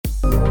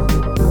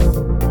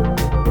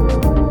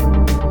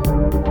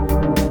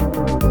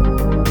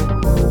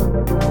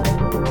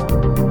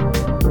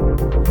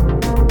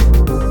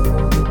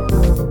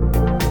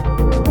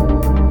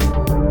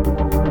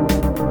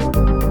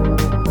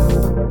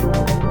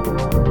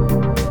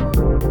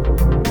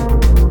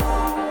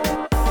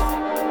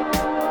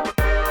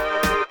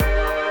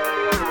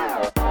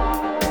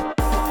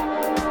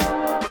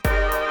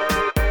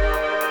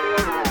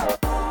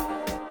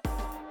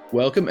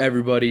Welcome,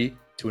 everybody,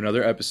 to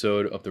another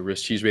episode of the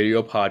Wrist Cheese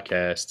Radio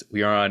podcast.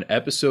 We are on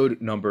episode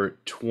number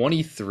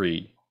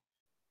 23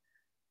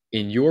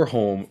 in your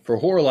home for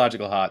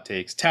horological hot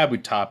takes, taboo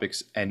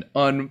topics, and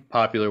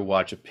unpopular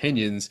watch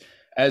opinions.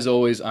 As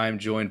always, I'm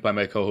joined by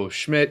my co-host,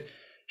 Schmidt.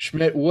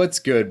 Schmidt, what's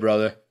good,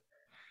 brother?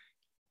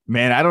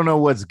 Man, I don't know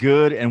what's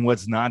good and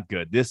what's not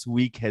good. This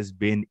week has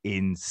been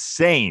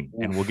insane,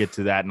 and we'll get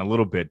to that in a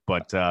little bit.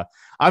 But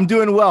I'm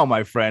doing well,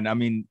 my friend. I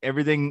mean,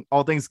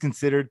 all things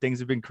considered, things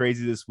have been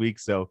crazy this week.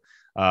 So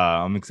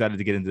I'm excited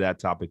to get into that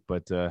topic.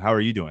 But how are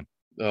you doing?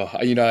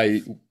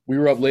 We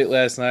were up late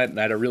last night, and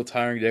I had a real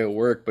tiring day at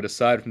work. But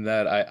aside from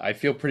that, I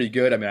feel pretty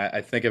good. I mean,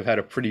 I think I've had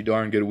a pretty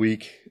darn good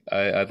week.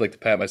 I'd like to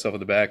pat myself on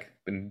the back.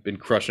 Been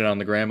crushing it on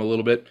the gram a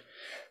little bit.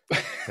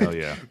 Hell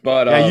yeah.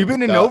 But yeah, you've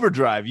been in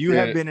overdrive. You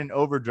have been in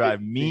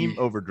overdrive,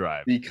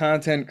 overdrive. The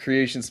content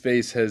creation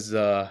space has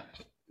the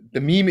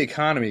meme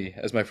economy,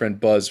 as my friend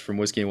Buzz from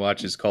Whiskey and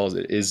Watches calls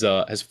it,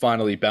 has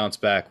finally bounced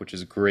back, which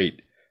is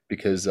great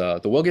because the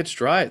well gets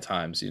dry at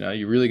times. You know,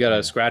 you really got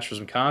to scratch for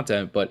some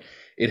content, but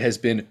it has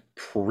been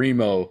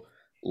primo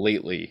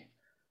lately,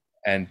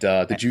 and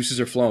the juices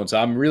are flowing. So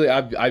I'm really,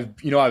 I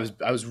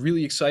was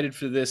really excited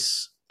for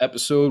this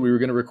episode. We were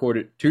going to record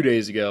it 2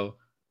 days ago.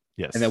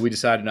 Yes. And then we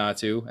decided not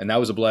to. And that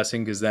was a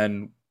blessing because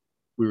then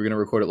we were going to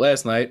record it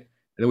last night. And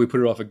then we put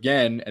it off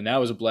again. And that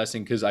was a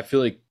blessing because I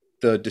feel like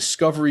the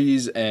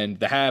discoveries and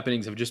the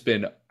happenings have just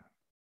been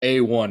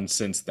A1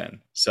 since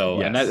then. So,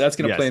 yes. And that's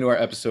going to play into our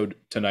episode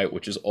tonight,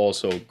 which is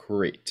also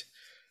great.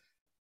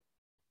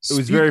 It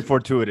was very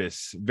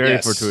fortuitous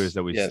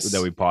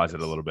that we paused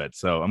it a little bit.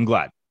 So I'm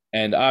glad.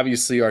 And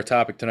obviously our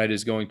topic tonight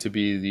is going to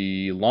be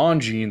the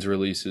Longines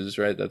releases,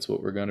 right? That's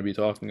what we're going to be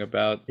talking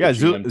about. Yeah,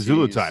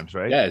 Zulu Times,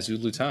 right? Yeah,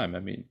 Zulu Time. I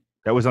mean,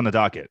 that was on the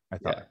docket, I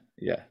thought.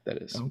 Yeah, that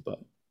is. Oh.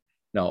 But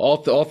no,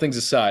 all things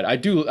aside, I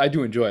do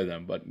enjoy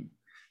them, but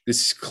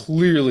this is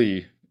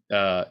clearly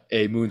a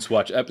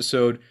MoonSwatch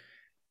episode.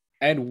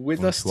 And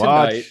with us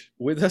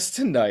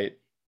tonight,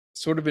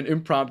 sort of an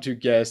impromptu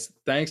guest,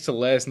 thanks to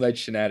last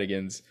night's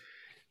shenanigans,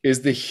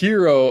 is the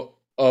hero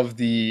of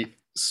the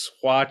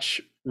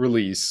Swatch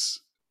release,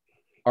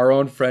 our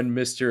own friend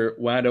Mr.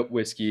 Wound Up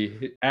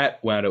Whiskey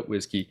at Wound Up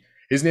Whiskey.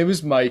 His name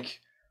is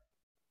Mike,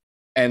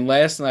 and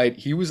last night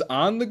he was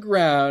on the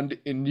ground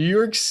in New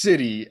York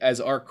City as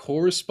our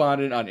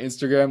correspondent on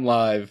Instagram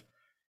Live,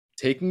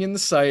 taking in the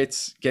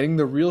sights, getting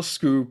the real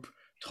scoop,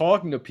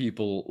 talking to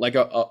people like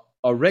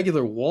a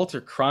regular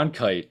Walter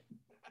Cronkite,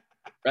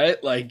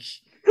 right? Like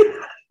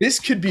this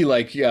could be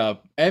like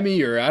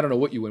Emmy, or I don't know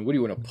what you win. What do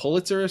you win, a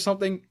Pulitzer or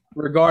something?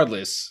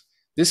 Regardless.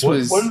 What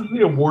is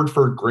the award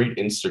for great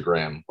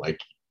Instagram? Like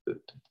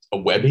a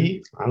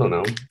Webby? I don't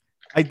know.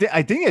 I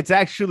think it's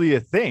actually a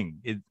thing.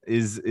 It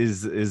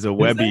is a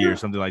Webby or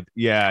something like.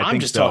 Yeah, I'm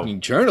just talking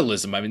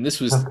journalism. I mean,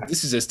 this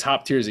is as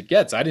top tier as it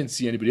gets. I didn't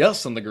see anybody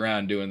else on the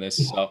ground doing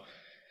this, so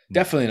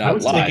definitely not. I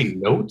was live. taking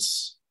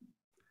notes.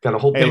 Got a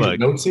whole page of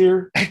notes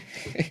here.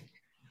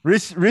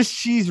 Wrist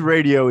Cheese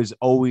Radio is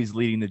always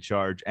leading the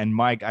charge. And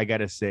Mike, I got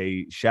to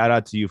say, shout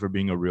out to you for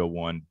being a real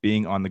one,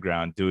 being on the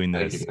ground, doing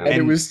this. And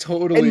it was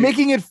totally... And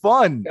making it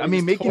fun. I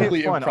mean, making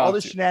totally it fun. Impromptu. All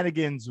the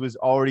shenanigans was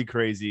already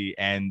crazy.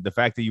 And the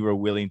fact that you were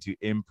willing to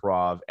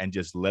improv and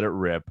just let it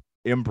rip,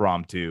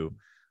 impromptu,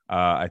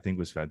 I think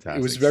was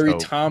fantastic. It was very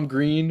Tom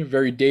Green,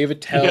 very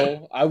David Tell. Yeah.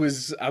 I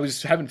was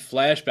having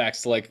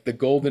flashbacks to like the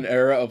golden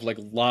era of like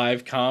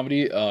live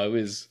comedy. It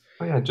was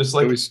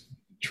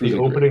the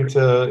opening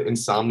to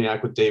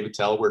Insomniac with David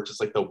Tell, where it's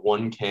just like the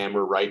one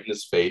camera right in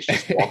his face,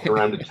 just walking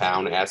around the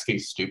town asking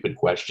stupid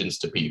questions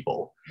to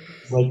people.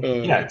 Like,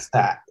 it's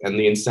that. And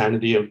the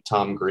insanity of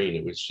Tom Green.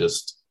 It was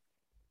just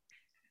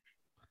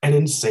an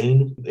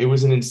insane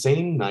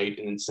night,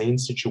 an insane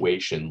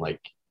situation. Like,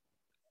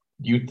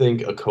 you'd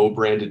think a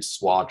co-branded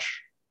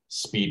Swatch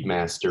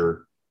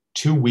Speedmaster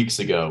 2 weeks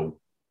ago,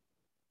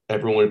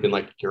 everyone would have been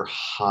like, you're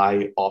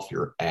high off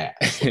your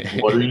ass.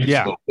 Like, what are you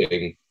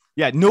smoking?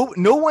 Yeah,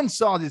 no one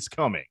saw this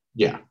coming.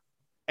 Yeah.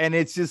 And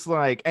it's just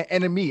like,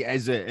 and to me,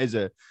 as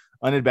a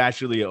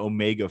unabashedly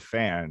Omega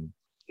fan,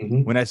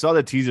 when I saw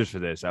the teasers for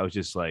this, I was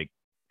just like,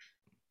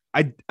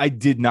 I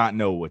did not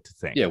know what to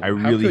think. Yeah, I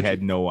really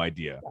had no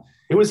idea.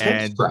 It was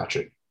head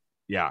scratching.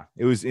 Yeah,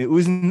 it was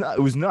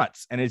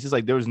nuts. And it's just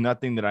like there was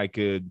nothing that I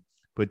could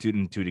put two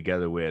and two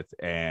together with,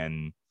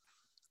 and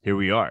here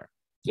we are.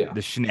 Yeah,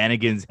 the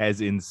shenanigans has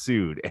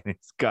ensued, and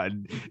it's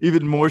gotten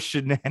even more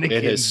shenanigans.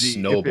 It has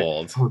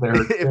snowballed.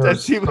 If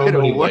that's even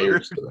a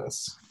word.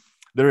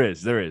 There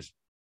is.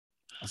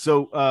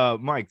 So,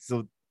 Mike,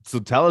 so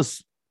tell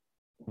us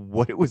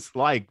what it was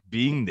like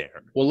being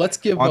there. Well, let's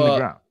give on the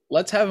ground.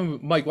 Let's have him,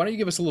 Mike. Why don't you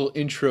give us a little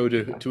intro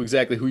to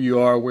exactly who you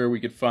are, where we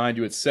could find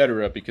you,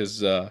 etc.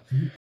 Because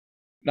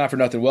not for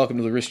nothing, welcome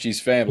to the Wrist Cheese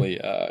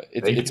family.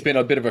 It's been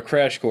a bit of a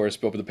crash course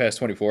over the past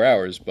 24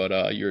 hours, but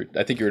I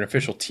think you're an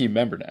official team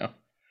member now.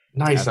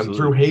 Nice. Absolutely. I'm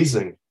through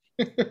hazing.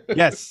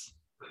 Yes.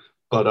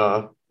 But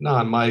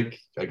I'm Mike.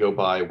 I go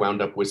by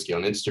Wound Up Whiskey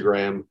on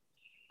Instagram.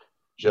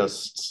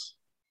 It's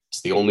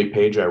the only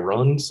page I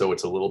run, so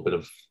it's a little bit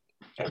of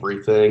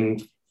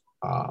everything.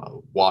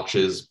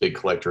 Watches, big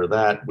collector of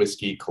that.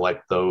 Whiskey,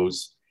 collect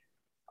those.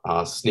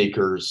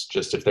 Sneakers,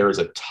 just if there is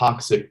a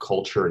toxic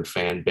culture and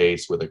fan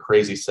base with a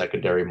crazy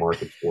secondary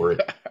market for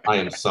it, I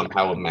am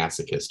somehow a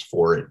masochist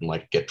for it and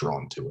like get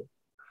drawn to it.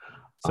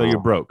 So you're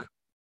broke.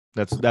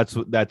 That's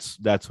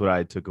what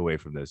I took away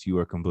from this. You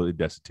are completely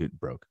destitute and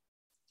broke.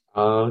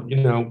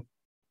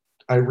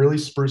 I really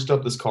spruced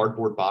up this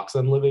cardboard box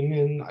I'm living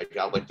in. I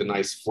got like the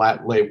nice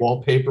flat lay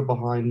wallpaper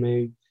behind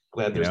me.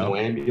 Glad there's no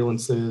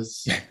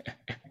ambulances.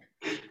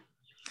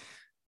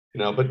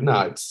 But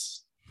no,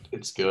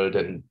 it's good,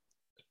 and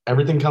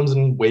everything comes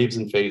in waves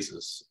and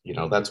phases.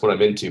 That's what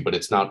I'm into, but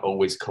it's not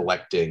always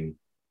collecting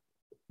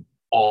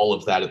all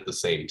of that at the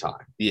same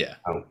time. Yeah.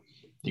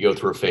 You go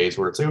through a phase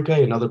where it's like,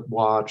 okay, another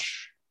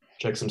watch,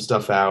 check some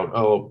stuff out.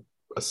 Oh,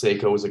 a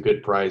Seiko is a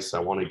good price. I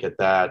want to get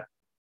that.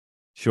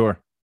 Sure.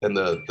 And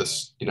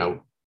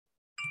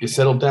you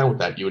settle down with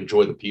that. You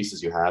enjoy the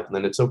pieces you have, and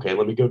then it's okay.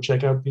 Let me go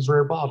check out these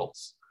rare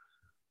bottles,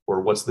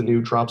 or what's the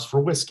new drops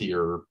for whiskey,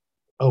 or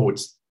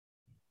it's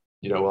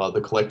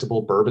the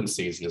collectible bourbon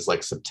season is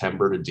like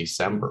September to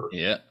December.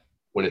 Yeah.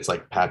 When it's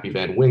like Pappy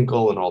Van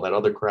Winkle and all that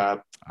other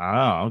crap.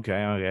 Oh, okay.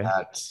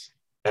 That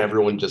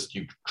everyone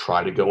you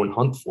try to go and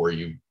hunt for.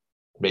 You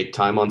make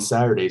time on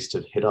Saturdays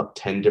to hit up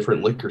 10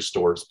 different liquor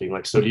stores being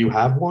like, so do you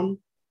have one?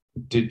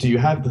 Do you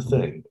have the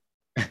thing?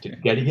 Did you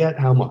get it yet?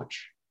 How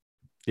much?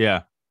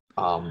 Yeah.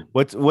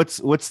 What's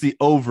the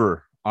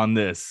over on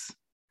this?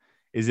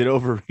 Is it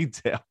over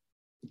retail?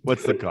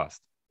 What's the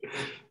cost?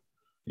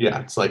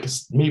 Yeah, it's like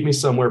meet me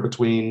somewhere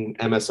between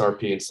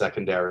MSRP and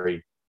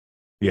secondary.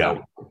 Yeah.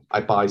 I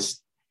buy.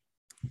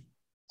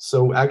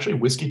 So actually,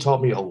 whiskey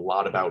taught me a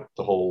lot about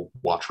the whole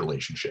watch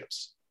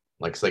relationships.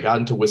 Like, so I got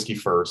into whiskey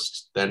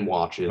first, then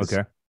watches.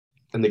 Okay.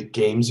 And the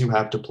games you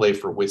have to play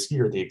for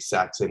whiskey are the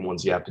exact same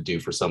ones you have to do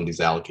for some of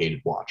these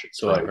allocated watches.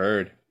 So right? I've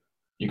heard.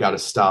 You got to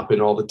stop in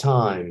all the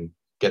time,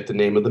 get the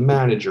name of the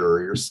manager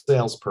or your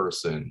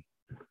salesperson.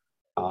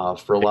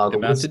 For a lot of the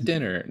whiskey. Out to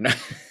dinner.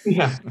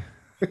 Yeah.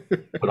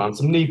 Put on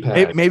some knee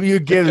pads. Maybe you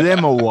give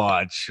them a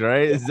watch,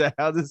 right? Is that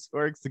how this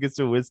works? To get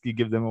some whiskey,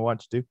 give them a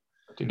watch too?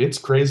 Dude, it's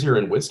crazier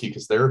in whiskey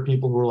because there are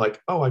people who are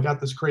like, oh, I got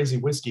this crazy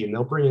whiskey, and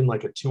they'll bring in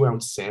like a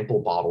 2-ounce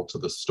sample bottle to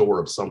the store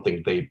of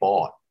something they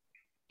bought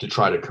to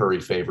try to curry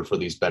favor for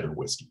these better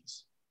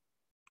whiskeys.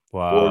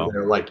 Wow. Or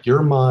they're like,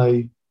 you're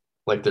my,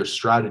 like their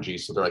strategy.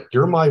 So they're like,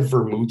 you're my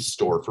vermouth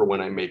store for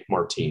when I make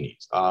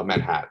martinis,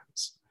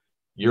 Manhattans.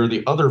 You're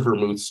the other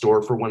vermouth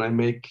store for when I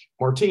make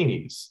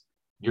martinis.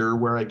 You're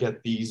where I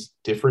get these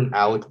different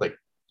like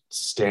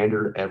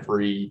standard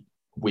every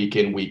week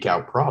in, week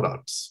out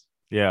products.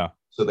 Yeah.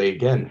 So they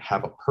again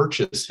have a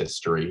purchase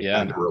history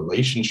and a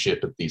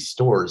relationship at these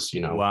stores.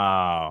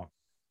 Wow.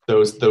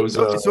 Those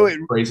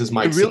phrases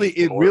might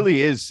it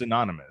really is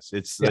synonymous.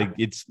 It's like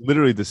it's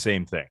literally the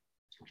same thing.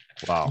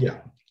 Wow. Yeah.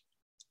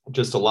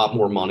 Just a lot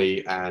more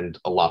money and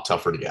a lot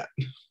tougher to get.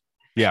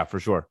 Yeah, for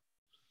sure.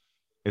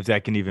 If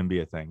that can even be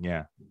a thing.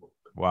 Yeah.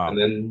 Wow. And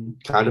then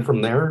kind of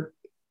from there,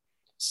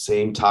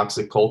 same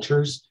toxic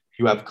cultures,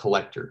 you have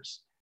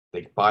collectors.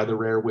 They buy the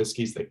rare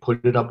whiskeys, they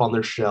put it up on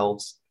their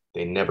shelves,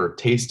 they never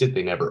taste it,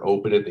 they never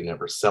open it, they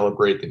never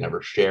celebrate, they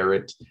never share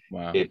it.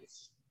 Wow.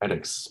 It's an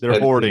expensive.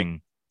 They're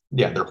hoarding.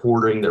 Yeah, they're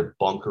hoarding, they're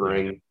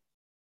bunkering.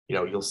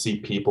 You'll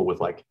see people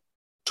with like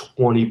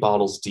 20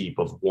 bottles deep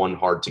of one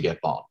hard to get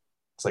bottle.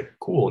 It's like,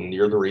 cool, and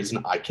you're the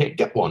reason I can't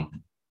get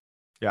one.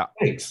 Yeah.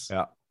 Thanks.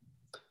 Yeah.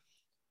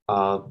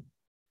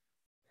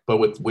 But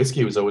with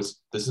whiskey, it was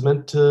always, this is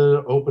meant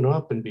to open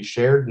up and be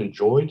shared and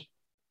enjoyed.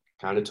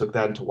 Kind of took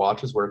that into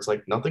watches where it's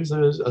like, nothing's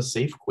a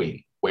safe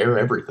queen. Wear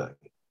everything.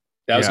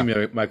 That was going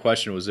to be my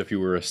question, was if you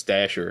were a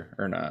stasher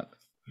or not.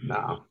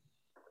 Nah.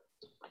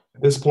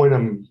 At this point,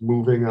 I'm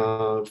moving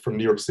from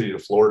New York City to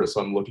Florida,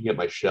 so I'm looking at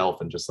my shelf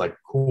and just like,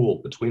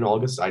 cool, between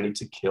August, I need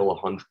to kill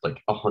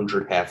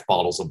 100 half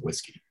bottles of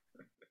whiskey.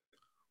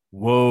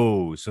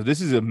 Whoa. So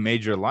this is a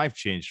major life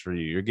change for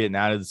you. You're getting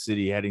out of the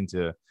city, heading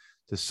to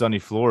sunny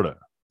Florida.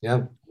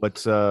 Yeah.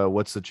 What's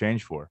the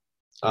change for?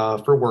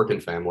 For work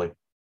and family.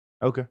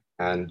 Okay.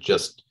 And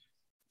just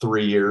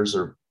 3 years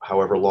or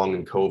however long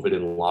in COVID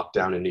and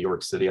lockdown in New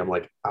York City, I'm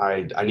like,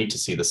 I need to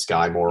see the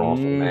sky more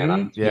often, man.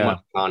 I'm too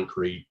much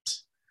concrete,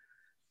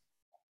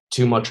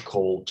 too much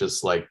cold.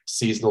 Just like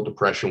seasonal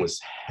depression was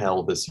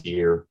hell this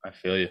year. I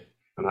feel you.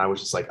 And I was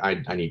just like, I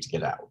need to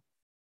get out.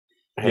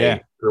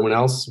 Hey, everyone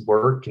else,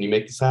 work, can you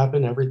make this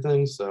happen?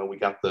 Everything. So we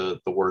got the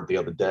word the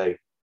other day.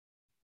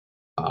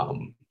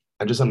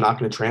 I'm not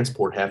going to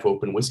transport half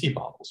open whiskey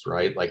bottles,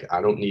 right? Like,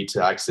 I don't need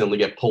to accidentally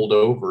get pulled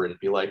over and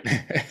be like,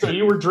 so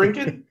you were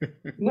drinking?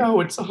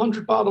 No, it's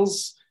 100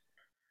 bottles,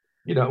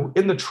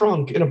 in the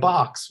trunk, in a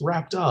box,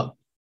 wrapped up.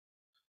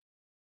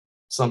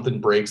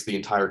 Something breaks, the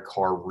entire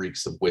car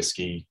reeks of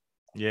whiskey.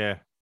 Yeah.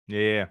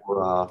 Yeah.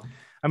 Or,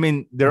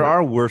 there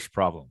are worse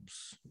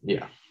problems.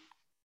 Yeah.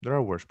 There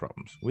are worse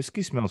problems.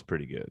 Whiskey smells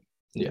pretty good.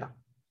 Yeah.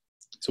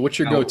 So what's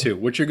your go-to?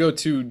 What's your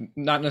go-to,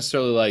 not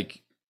necessarily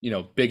like,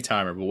 big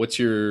timer, but what's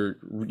your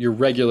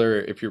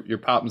regular, if you're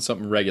popping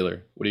something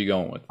regular, what are you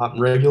going with? Popping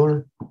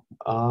regular?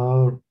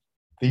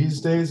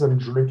 These days, I'm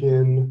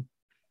drinking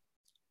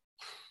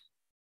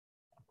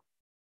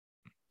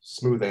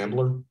Smooth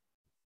Ambler.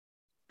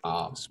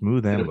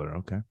 Smooth Ambler,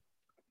 okay.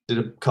 Did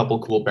a couple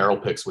cool barrel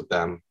picks with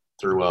them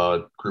through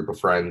a group of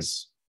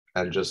friends.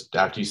 And just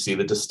after you see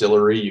the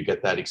distillery, you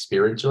get that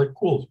experience. You're like,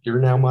 cool, you're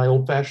now my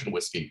old-fashioned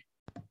whiskey.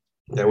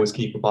 You always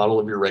keep a bottle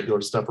of your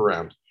regular stuff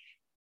around.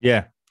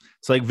 Yeah.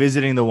 It's like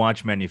visiting the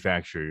watch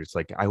manufacturer. It's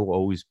like, I will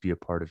always be a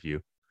part of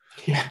you.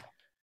 Yeah.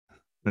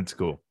 That's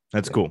cool.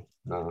 That's cool.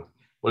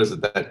 What is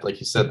it that, like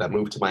you said, that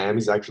move to Miami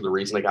is actually the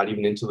reason I got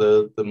even into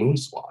the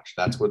MoonSwatch.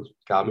 That's what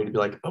got me to be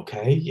like,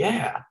 okay,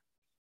 yeah,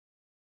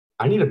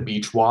 I need a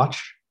beach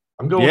watch.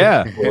 I'm going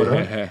to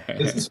Florida.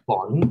 This is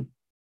fun.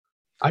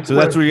 So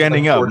that's where you're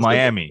ending up,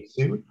 Miami.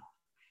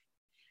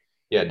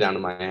 Yeah, down to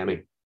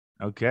Miami.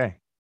 Okay.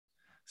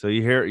 So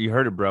you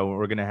heard it, bro.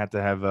 We're gonna have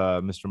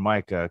Mr.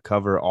 Mike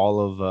cover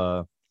all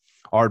of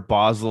Art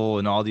Basel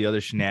and all the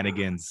other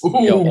shenanigans.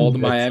 All the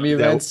Miami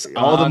events.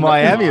 All the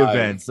Miami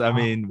events. I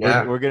mean,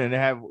 we're gonna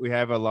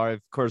have a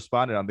live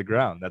correspondent on the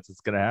ground. That's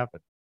what's gonna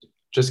happen.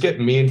 Just get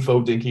me and Fo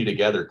Dinky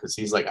together because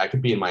he's like, I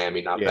could be in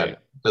Miami.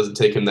 That doesn't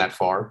take him that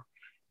far.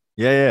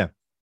 Yeah.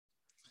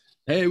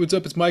 Hey, what's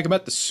up? It's Mike. I'm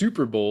at the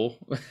Super Bowl.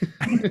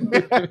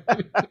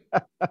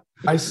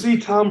 I see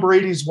Tom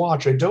Brady's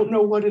watch. I don't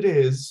know what it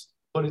is,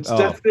 but it's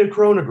definitely a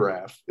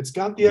chronograph. It's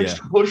got the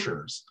extra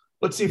pushers.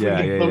 Let's see if we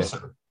can get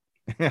closer.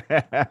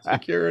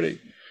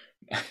 Security.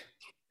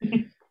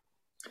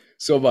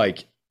 So,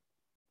 Mike,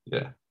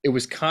 it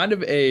was kind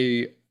of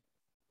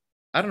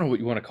I don't know what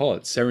you want to call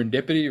it,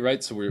 serendipity,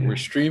 right? So we're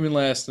streaming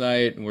last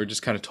night and we're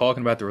just kind of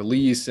talking about the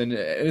release, and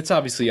it's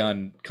obviously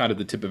on kind of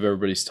the tip of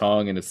everybody's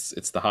tongue, and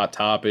it's the hot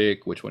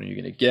topic. Which one are you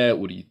going to get?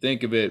 What do you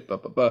think of it?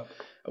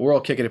 We're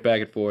all kicking it back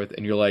and forth,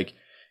 and you're like,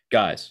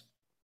 guys,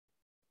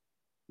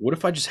 what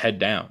if I just head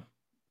down?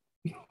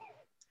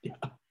 Yeah.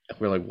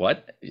 We're like,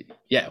 what?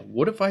 Yeah,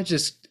 what if I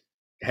just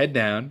head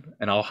down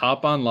and I'll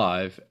hop on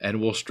live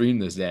and we'll stream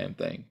this damn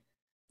thing?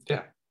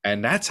 Yeah.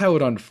 And that's how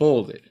it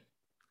unfolded.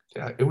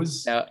 Yeah, it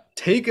was. Now,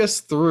 take us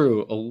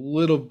through a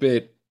little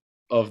bit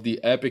of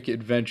the epic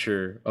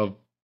adventure of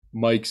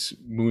Mike's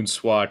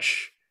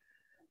MoonSwatch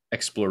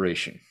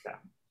exploration.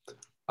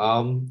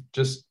 Yeah.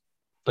 Just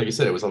like you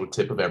said, it was on the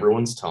tip of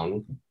everyone's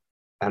tongue.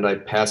 And I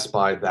passed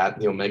by that,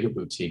 the Omega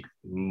Boutique,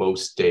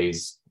 most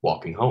days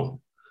walking home.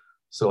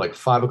 So like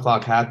 5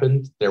 o'clock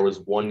happened. There was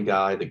one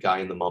guy, the guy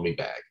in the mummy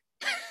bag.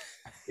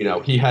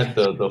 He had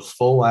the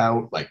full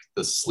out, like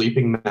the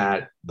sleeping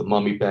mat, the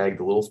mummy bag,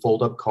 the little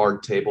fold up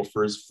card table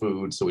for his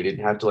food. So he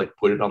didn't have to like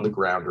put it on the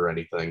ground or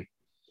anything.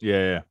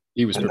 Yeah.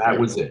 He was prepared. That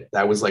was it.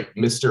 That was like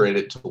Mr. In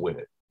It to win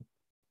it.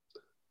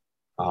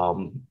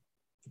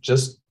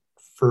 Just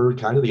for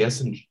kind of the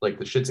essence, like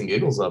the shits and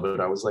giggles of it,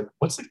 I was like,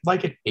 what's it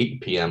like at 8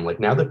 p.m.? Like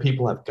now that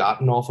people have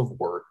gotten off of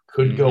work,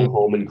 could go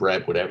home and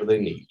grab whatever they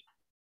need.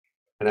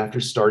 And after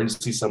starting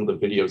to see some of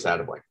the videos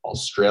out of like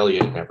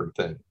Australia and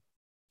everything.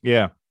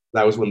 Yeah.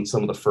 That was when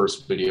some of the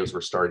first videos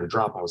were starting to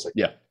drop. I was like,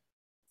 yeah,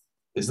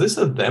 is this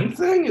a them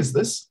thing? Is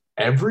this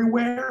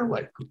everywhere?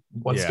 Like,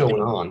 what's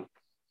going on?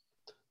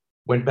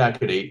 Went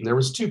back at 8 and there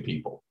was 2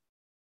 people.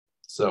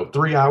 So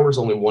 3 hours,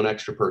 only one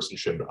extra person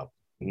showed up.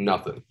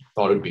 Nothing.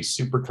 Thought it'd be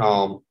super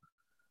calm.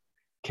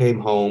 Came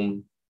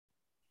home,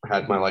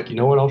 had my like, you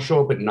know what? I'll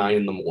show up at 9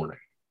 in the morning.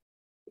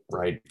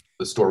 Right?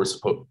 The store was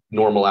supposed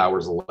normal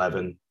hours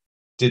 11.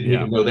 Didn't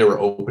even know they were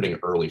opening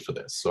early for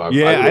this. So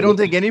I don't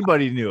think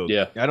anybody knew.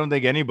 Yeah, I don't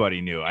think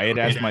anybody knew. I had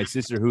asked my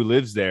sister who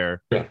lives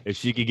there if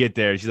she could get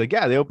there. She's like,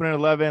 yeah, they open at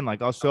 11.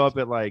 Like, I'll show up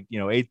at like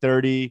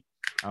 8:30.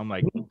 I'm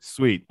like,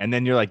 sweet. And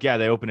then you're like, yeah,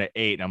 they open at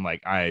 8. And I'm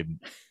like,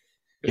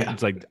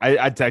 it's like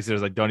I texted her, I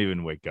was like, don't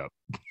even wake up.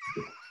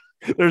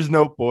 There's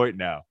no point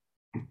now.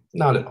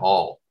 Not at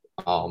all.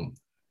 So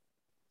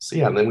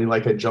yeah, and then I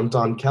jumped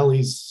on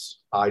Kelly's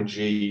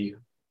IG,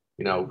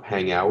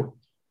 hangout.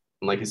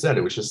 And like you said,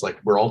 it was just like,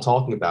 we're all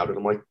talking about it.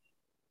 I'm like,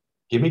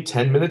 give me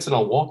 10 minutes and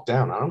I'll walk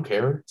down. I don't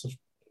care.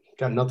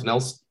 Got nothing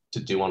else to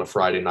do on a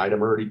Friday night.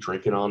 I'm already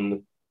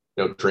drinking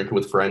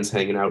with friends,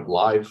 hanging out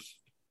live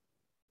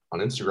on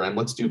Instagram.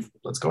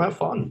 Let's go have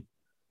fun.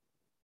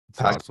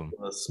 Packed awesome.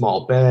 A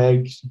small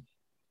bag,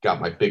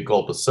 got my big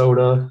gulp of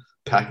soda,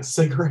 pack of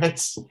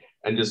cigarettes,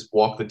 and just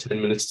walk the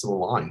 10 minutes to the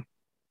line.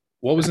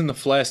 What was in the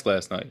flask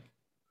last night?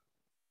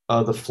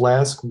 The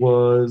flask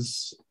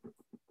was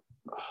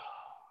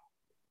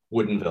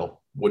Woodinville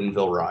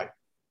rye.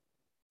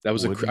 That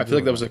was I feel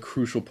like that was a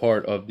crucial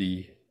part of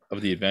the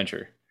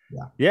adventure.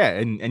 Yeah,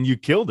 and you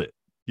killed it.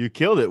 You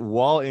killed it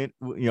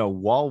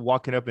while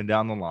walking up and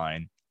down the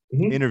line,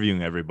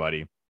 interviewing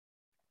everybody,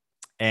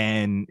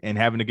 and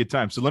having a good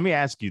time. So let me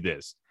ask you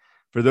this: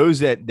 for those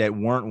that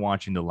weren't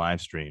watching the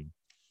live stream,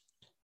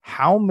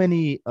 how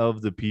many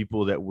of the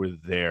people that were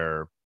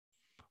there,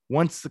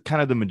 once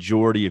the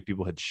majority of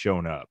people had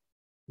shown up,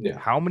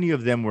 how many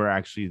of them were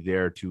actually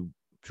there to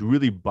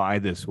really buy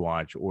this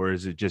watch? Or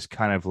is it just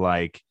kind of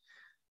like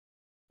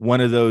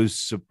one of those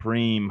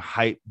supreme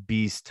hype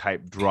beast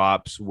type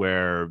drops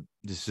where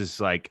this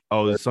is like,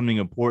 oh, there's something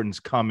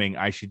important's coming,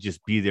 I should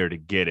just be there to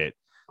get it?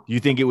 You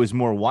think it was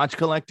more watch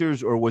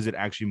collectors, or was it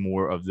actually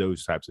more of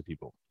those types of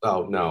people?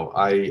 Oh no,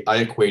 I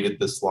equated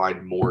this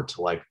line more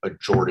to like a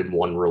Jordan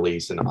 1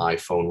 release, an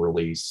iPhone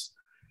release,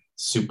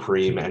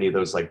 Supreme, any of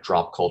those like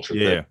drop culture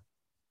things.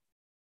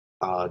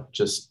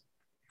 Just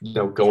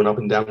going up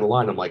and down the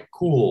line, I'm like,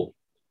 cool,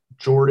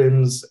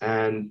 Jordans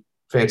and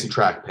fancy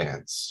track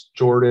pants,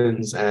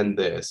 Jordans and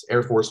this,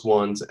 Air Force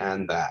Ones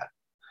and that.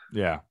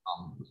 Yeah.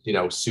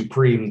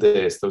 Supreme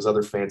this, those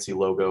other fancy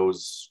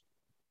logos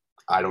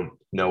I don't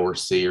know or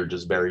see, or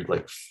just very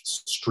like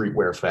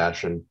streetwear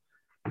fashion.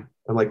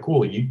 I'm like,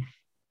 cool,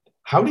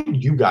 how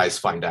did you guys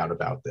find out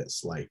about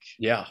this? Like,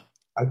 yeah.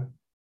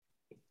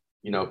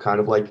 Kind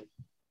of like,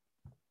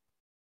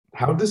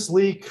 how did this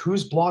leak?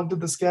 Whose blog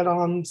did this get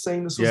on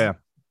saying this was the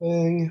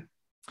thing?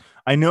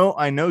 I know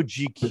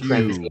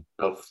GQ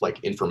of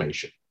like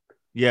information.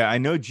 Yeah, I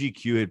know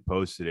GQ had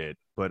posted it,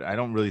 but I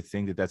don't really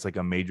think that that's like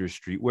a major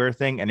streetwear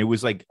thing. And it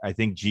was like, I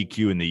think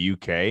GQ in the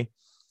UK.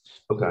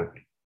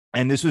 Okay.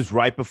 And this was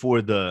right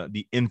before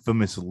the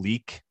infamous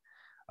leak.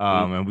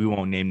 And we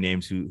won't name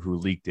names who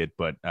leaked it,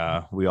 but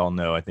we all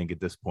know, I think,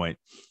 at this point.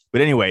 But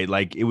anyway,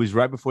 like, it was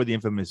right before the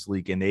infamous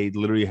leak, and they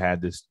literally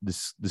had this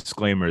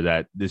disclaimer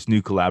that this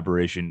new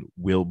collaboration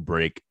will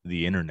break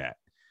the internet.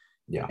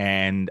 Yeah.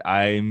 And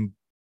I'm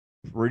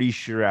pretty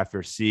sure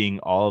after seeing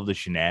all of the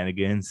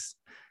shenanigans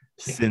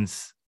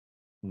since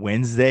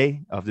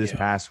Wednesday of this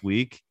past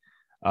week,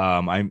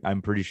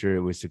 I'm pretty sure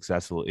it was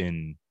successful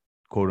in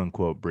quote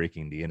unquote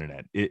breaking the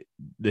internet.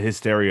 The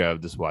hysteria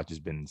of this watch has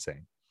been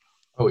insane.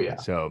 Oh yeah.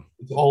 So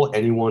it's all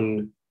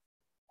anyone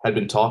had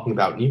been talking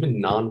about, and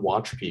even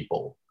non-watch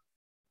people.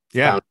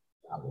 Yeah.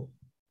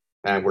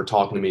 And were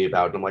talking to me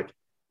about it. And I'm like,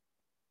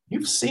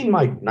 you've seen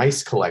my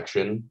nice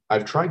collection.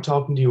 I've tried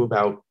talking to you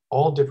about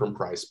all different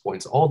price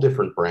points, all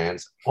different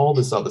brands, all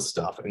this other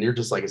stuff. And you're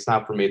just like, it's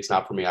not for me. It's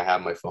not for me. I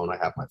have my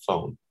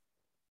phone.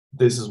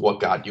 This is what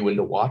got you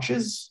into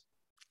watches?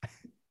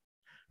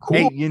 Cool.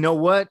 Hey, you know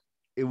what?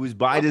 It was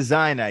by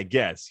design, I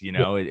guess.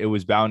 It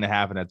was bound to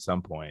happen at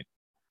some point.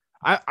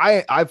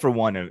 I for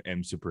one,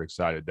 am super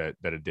excited that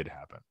it did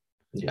happen.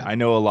 Yeah. I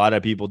know a lot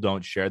of people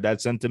don't share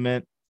that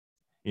sentiment.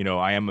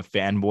 I am a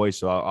fanboy,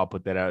 so I'll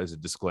put that out as a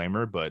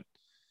disclaimer. But,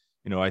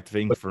 I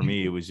think for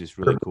me, it was just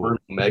really cool.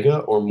 Omega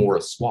or more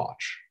a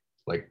Swatch?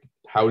 Like,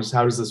 how is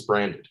this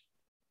branded?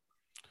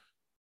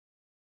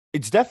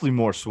 It's definitely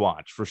more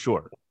Swatch for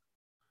sure.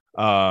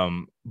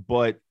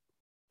 But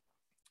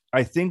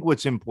I think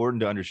what's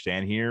important to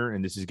understand here,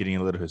 and this is getting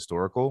a little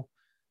historical,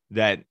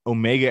 that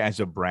Omega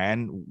as a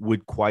brand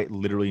would quite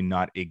literally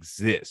not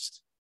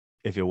exist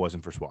if it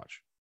wasn't for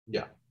Swatch.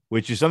 Yeah.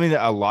 Which is something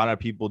that a lot of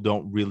people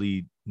don't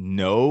really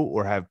know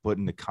or have put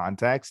into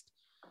context.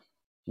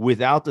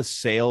 Without the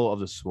sale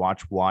of the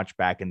Swatch watch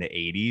back in the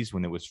 80s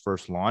when it was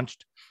first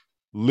launched,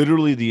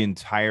 literally the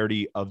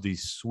entirety of the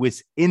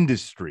Swiss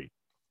industry,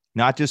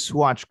 not just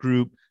Swatch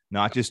Group,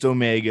 not just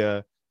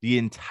Omega, the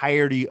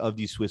entirety of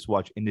the Swiss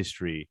watch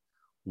industry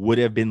would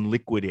have been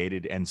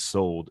liquidated and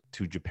sold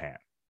to Japan.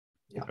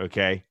 Yeah.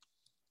 Okay.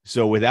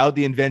 So without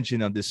the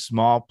invention of this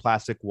small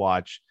plastic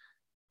watch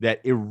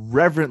that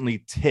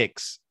irreverently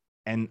ticks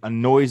and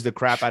annoys the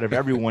crap out of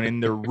everyone in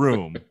their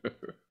room,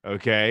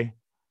 okay,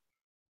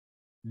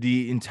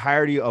 the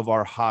entirety of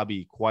our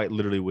hobby quite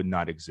literally would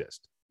not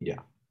exist. Yeah.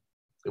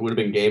 It would have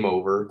been game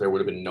over. There would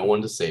have been no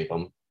one to save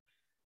them.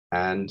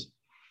 And,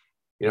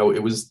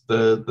 it was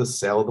the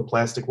sale of the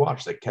plastic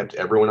watch that kept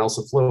everyone else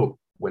afloat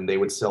when they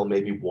would sell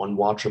maybe one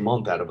watch a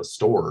month out of a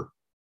store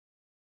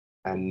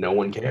and no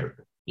one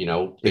cared.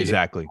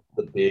 Exactly.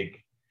 The big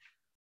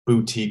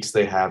boutiques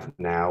they have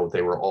now,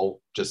 they were all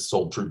just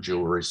sold through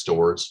jewelry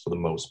stores for the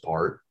most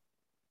part.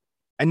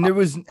 And there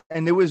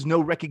was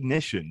no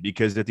recognition,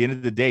 because at the end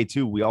of the day,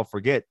 too, we all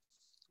forget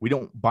we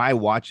don't buy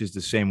watches the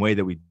same way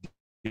that we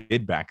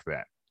did back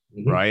then.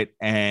 Mm-hmm. Right.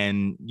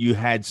 And you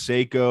had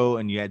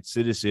Seiko and you had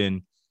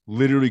Citizen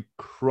literally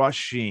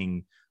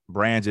crushing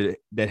brands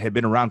that had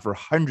been around for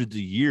hundreds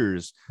of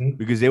years, mm-hmm.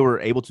 because they were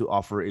able to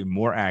offer a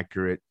more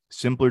accurate,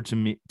 simpler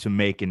to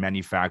make and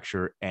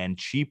manufacture, and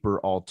cheaper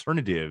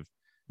alternative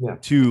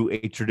to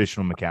a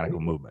traditional mechanical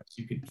movement.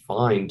 You could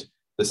find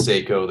the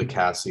Seiko, the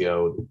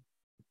Casio,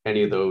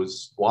 any of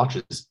those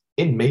watches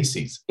in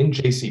Macy's, in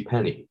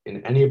JCPenney,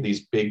 in any of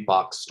these big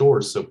box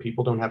stores, so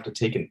people don't have to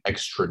take an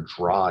extra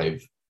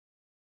drive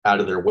out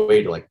of their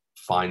way to like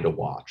find a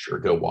watch or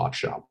go watch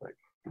shopping.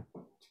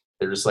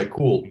 They're just like,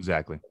 cool.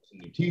 Exactly.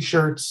 Some new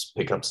t-shirts,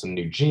 pick up some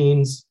new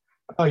jeans.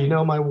 Oh,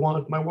 my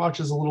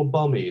watch is a little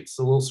bummy. It's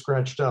a little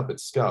scratched up.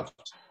 It's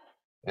scuffed.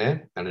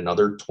 And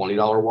another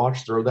 $20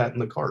 watch, throw that in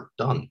the cart.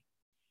 Done.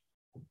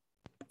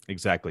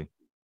 Exactly.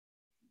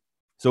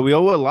 So we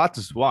owe a lot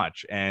to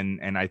Swatch, and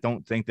I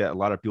don't think that a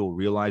lot of people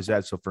realize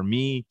that. So for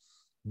me,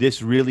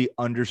 this really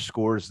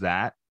underscores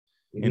that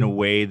in a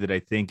way that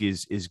I think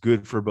is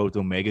good for both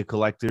Omega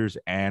collectors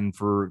and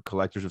for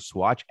collectors of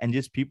Swatch, and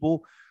just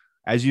people,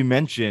 as you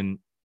mentioned,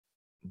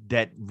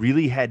 that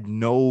really had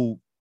no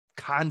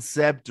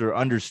concept or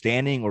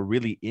understanding or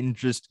really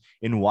interest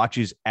in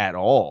watches at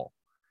all.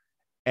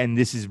 And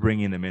this is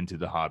bringing them into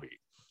the hobby.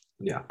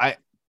 Yeah.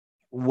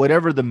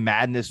 whatever the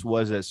madness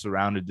was that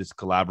surrounded this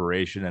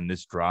collaboration and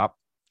this drop,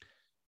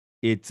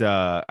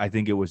 I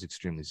think it was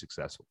extremely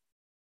successful.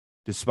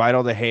 Despite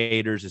all the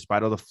haters,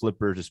 despite all the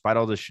flippers, despite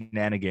all the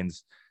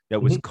shenanigans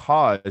that was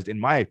caused, in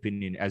my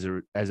opinion, as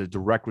a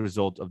direct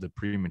result of the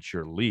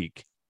premature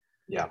leak.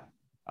 Yeah.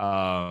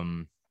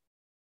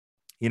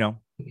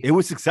 It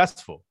was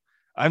successful.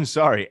 I'm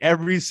sorry.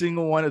 Every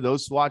single one of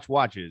those Swatch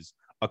watches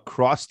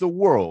across the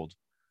world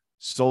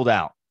sold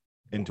out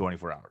in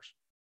 24 hours.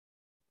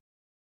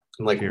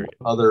 Like,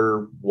 what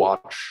other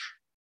watch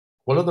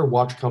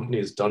company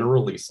has done a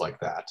release like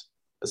that,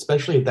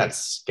 especially at that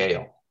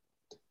scale?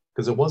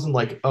 Because it wasn't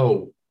like,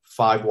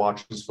 5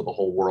 watches for the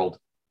whole world,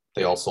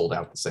 they all sold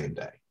out the same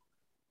day.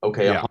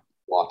 Okay, 100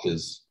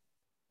 watches,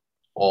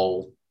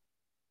 all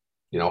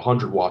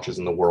 100 watches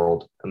in the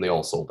world, and they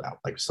all sold out.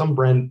 Like, some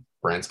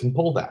brands can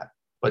pull that,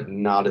 but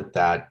not at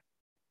that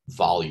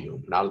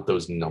volume, not at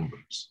those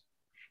numbers.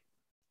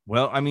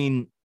 Well, I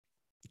mean,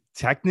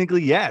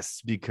 technically,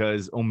 yes,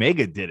 because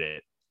Omega did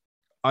it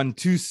on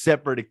 2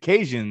 separate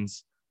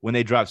occasions when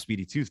they dropped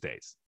Speedy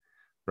Tuesdays,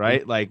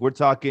 right? Like we're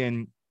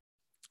talking,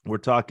 I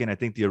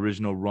think the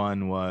original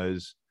run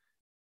was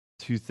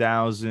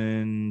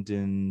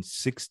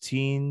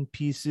 2016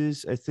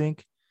 pieces, I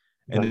think.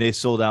 And then they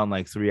sold out in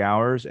like 3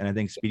 hours. And I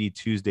think Speedy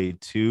Tuesday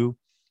 2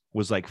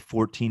 was like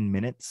 14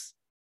 minutes.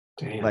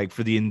 Damn. Like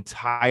for the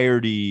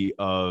entirety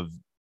of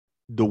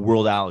the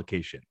world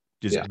allocation,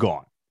 just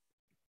gone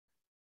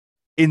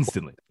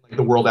instantly. Like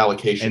the world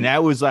allocation. And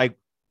that was like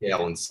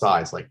scale and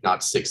size, like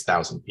not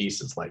 6,000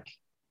 pieces. Like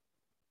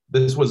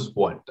this was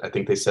what I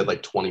think they said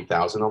like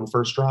 20,000 on the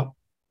first drop.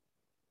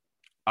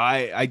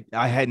 I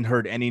hadn't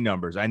heard any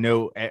numbers. I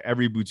know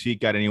every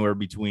boutique got anywhere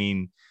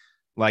between,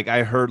 like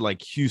I heard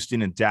like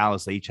Houston and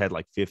Dallas, they each had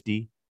like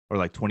 50 or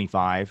like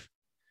 25,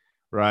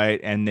 right?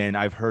 And then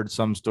I've heard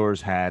some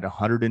stores had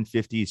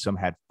 150, some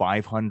had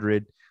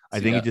 500.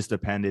 I think it just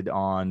depended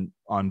on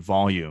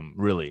volume,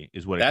 really,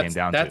 is what it came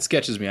down to. That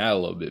sketches me out a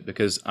little bit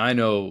because I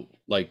know,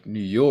 like New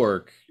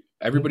York,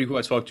 everybody who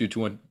I talked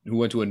to who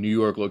went to a New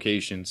York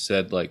location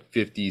said like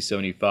 50,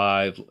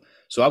 75.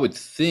 So I would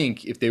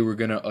think if they were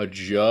going to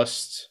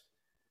adjust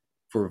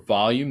for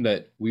volume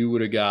that we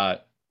would have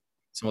got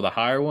some of the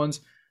higher ones.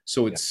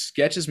 So it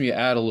sketches me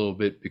out a little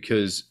bit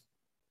because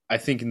I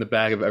think in the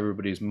back of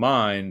everybody's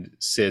mind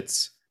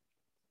sits,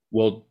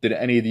 well, did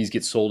any of these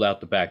get sold out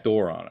the back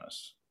door on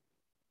us?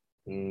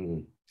 I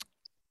mean,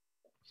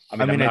 I'm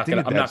not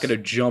going to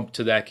jump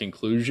to that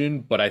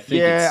conclusion, but I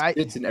think it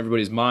sits in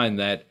everybody's mind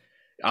that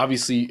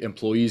obviously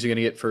employees are going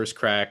to get first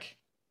crack.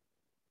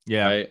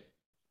 Yeah. Right.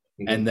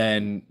 And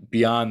then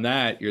beyond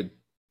that,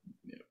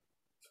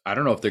 I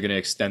don't know if they're going to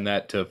extend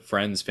that to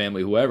friends,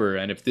 family, whoever.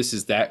 And if this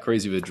is that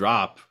crazy of a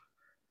drop,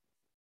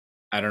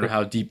 I don't know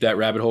how deep that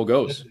rabbit hole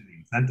goes.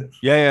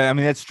 Yeah. I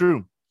mean, that's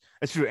true.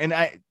 That's true. And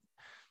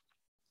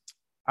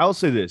I'll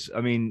say this.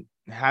 I mean,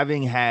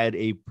 having had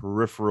a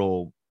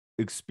peripheral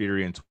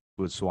experience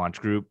with Swatch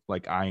Group,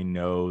 like I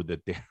know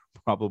that they're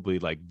probably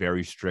like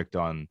very strict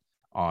on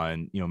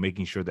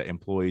making sure that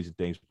employees and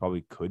things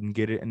probably couldn't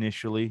get it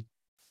initially.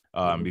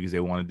 Because they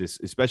wanted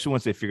this, especially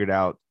once they figured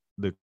out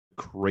the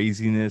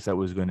craziness that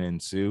was going to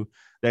ensue,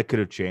 that could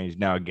have changed.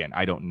 Now, again,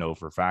 I don't know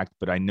for a fact,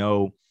 but I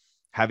know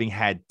having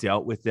had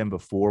dealt with them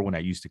before when I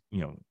used to,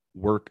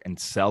 work and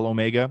sell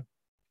Omega,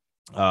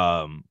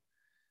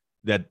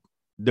 that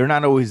they're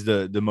not always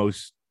the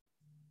most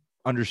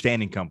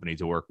understanding company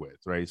to work with,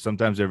 right?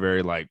 Sometimes they're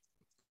very like,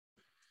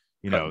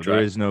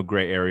 there is no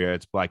gray area.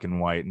 It's black and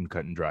white and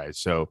cut and dry.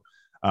 So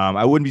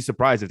I wouldn't be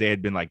surprised if they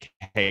had been like,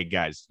 hey,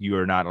 guys, you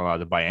are not allowed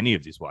to buy any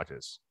of these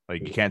watches.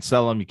 Like, you can't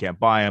sell them. You can't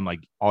buy them.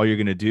 Like, all you're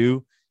going to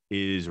do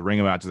is ring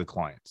them out to the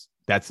clients.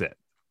 That's it.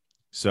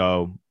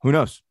 So who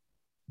knows?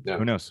 Yeah.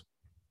 Who knows?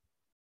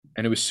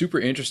 And it was super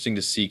interesting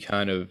to see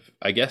kind of,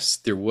 I guess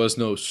there was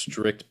no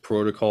strict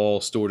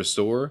protocol store to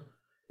store.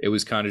 It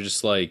was kind of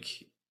just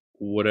like,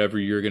 whatever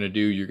you're going to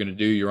do, you're going to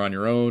do. You're on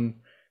your own.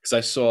 Because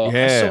I saw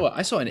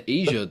in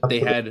Asia,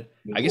 they had,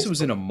 I guess it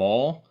was in a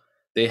mall.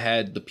 They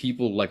had the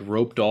people like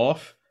roped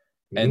off,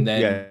 and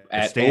then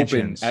at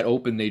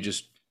open they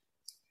just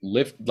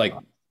lifted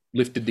the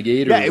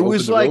gate. Yeah, it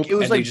was like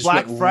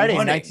Black Friday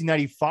in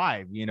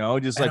 1995.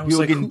 Just like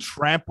people getting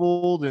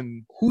trampled.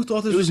 And who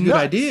thought this was a good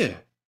idea?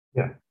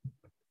 Yeah,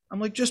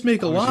 I'm like, just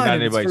make a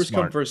line. It's first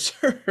come, first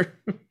serve.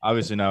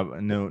 Obviously,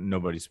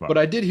 nobody's smart. But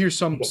I did hear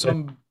some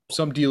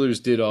dealers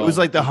did. It was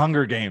like the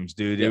Hunger Games,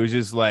 dude. Yeah. It was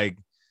just like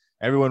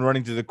everyone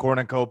running to the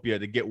cornucopia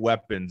to get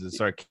weapons and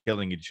start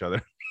killing each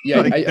other.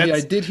 Yeah,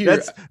 I did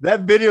hear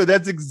that video.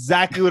 That's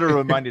exactly what it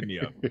reminded me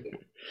of.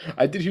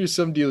 I did hear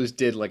some dealers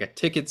did like a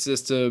ticket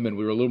system, and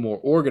we were a little more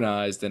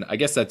organized. And I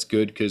guess that's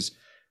good because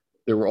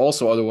there were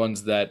also other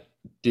ones that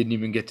didn't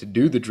even get to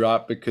do the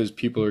drop because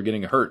people are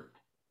getting hurt.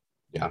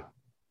 Yeah,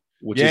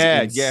 which is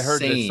insane. I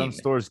heard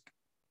that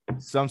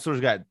some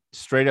stores got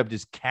straight up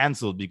just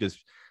canceled because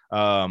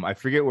I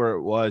forget where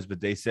it was,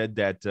 but they said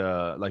that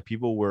like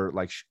people were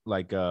like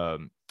I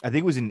think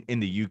it was in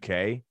the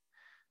UK.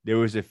 there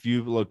was a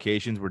few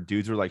locations where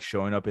dudes were like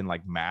showing up in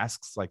like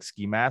masks, like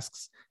ski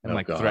masks,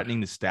 and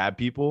threatening to stab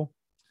people.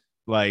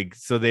 Like,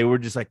 so they were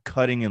just like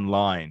cutting in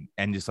line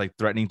and just like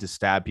threatening to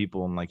stab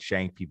people and like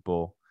shank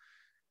people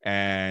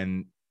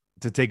and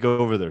to take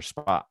over their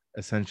spot,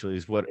 essentially,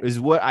 is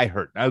what I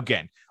heard. Now,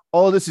 again,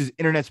 all this is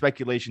internet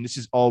speculation. This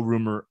is all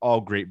rumor,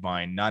 all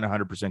grapevine, not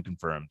 100%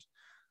 confirmed.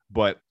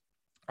 But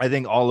I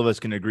think all of us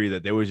can agree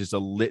that there was just a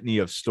litany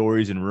of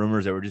stories and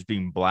rumors that were just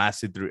being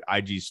blasted through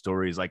IG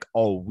stories like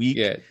all week.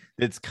 Yeah.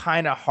 It's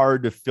kind of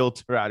hard to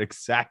filter out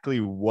exactly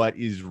what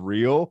is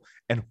real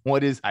and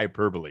what is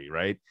hyperbole,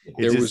 right?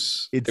 There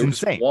was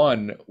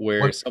one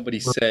where somebody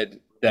said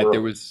that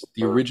there was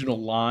the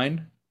original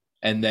line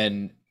and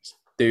then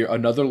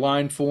another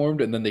line formed,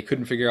 and then they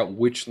couldn't figure out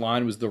which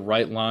line was the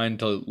right line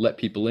to let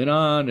people in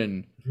on.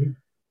 And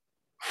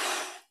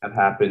that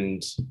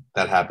happened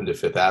at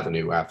Fifth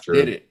Avenue after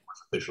it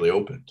was officially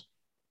opened,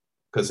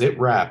 because it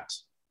wrapped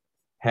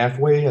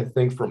halfway, I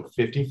think, from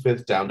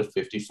 55th down to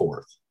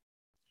 54th,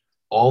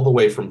 all the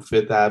way from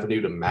Fifth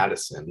Avenue to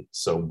Madison.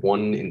 So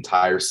one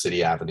entire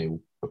city avenue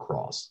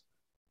across,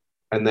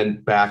 and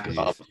then back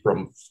up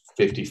from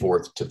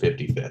 54th to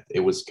 55th. It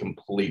was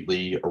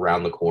completely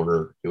around the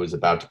corner. It was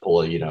about to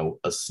pull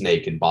a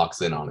snake and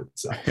box in on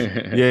itself.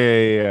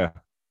 Yeah.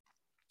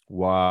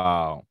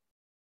 Wow.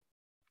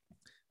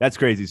 That's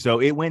crazy.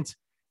 So it went,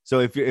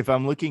 if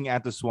I'm looking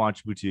at the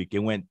Swatch boutique, it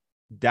went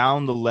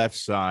down the left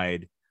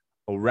side,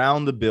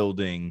 around the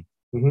building,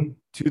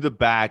 to the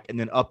back, and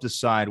then up the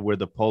side where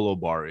the Polo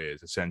Bar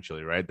is,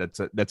 essentially, right?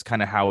 That's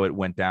kind of how it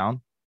went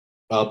down.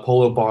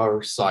 Polo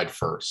Bar side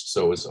first.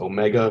 So it was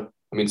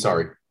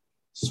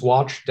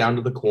Swatch down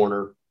to the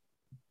corner,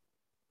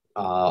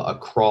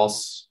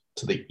 across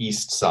to the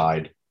east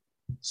side.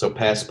 So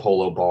past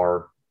Polo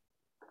Bar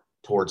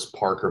towards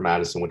Park or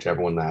Madison,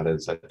 whichever one that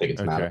is. I think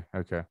it's Madison.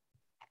 Okay.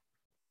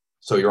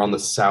 So you're on the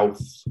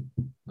south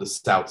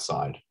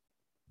side.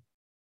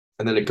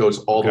 And then it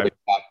goes all the way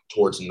back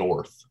towards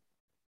north,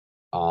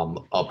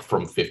 up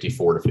from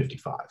 54 to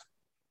 55.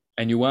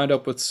 And you wind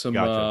up with some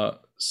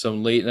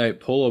late night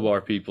Polo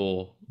Bar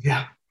people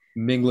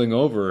mingling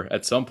over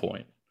at some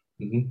point.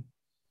 Mm-hmm.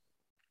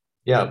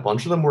 Yeah, a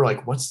bunch of them were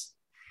like, because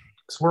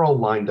we're all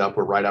lined up.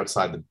 We're right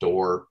outside the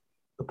door.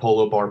 The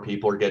Polo Bar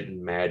people are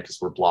getting mad because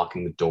we're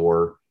blocking the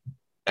door.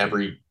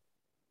 Every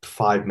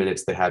 5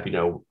 minutes, they have,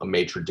 a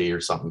maitre d'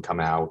 or something come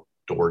out,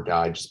 door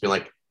guy, just be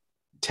like,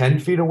 10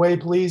 feet away,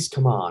 please.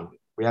 Come on.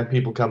 We have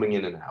people coming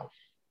in and out.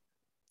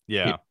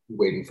 Yeah.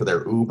 Waiting for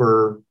their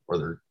Uber or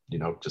their,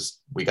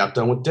 we got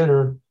done with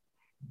dinner.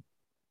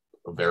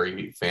 A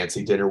very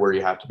fancy dinner where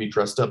you have to be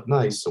dressed up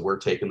nice. So we're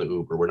taking the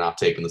Uber. We're not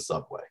taking the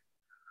subway.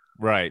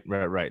 Right.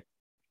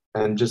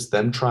 And just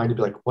them trying to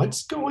be like,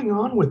 what's going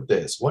on with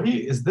this?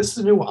 Is this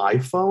a new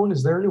iPhone?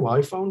 Is there a new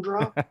iPhone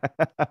drop?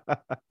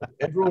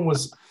 Everyone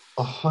was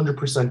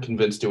 100%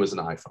 convinced it was an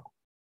iPhone.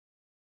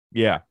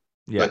 Yeah.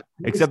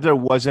 Except there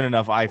wasn't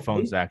enough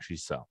iPhones to actually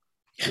sell.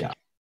 Yeah.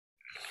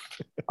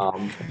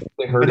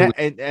 They heard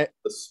the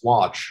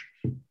Swatch,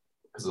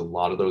 because a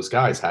lot of those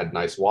guys had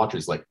nice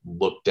watches, like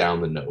look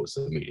down the nose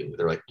immediately.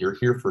 They're like, you're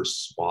here for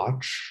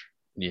Swatch?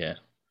 Yeah,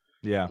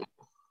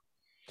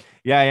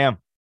 I am.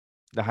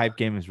 The hype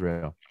game is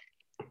real.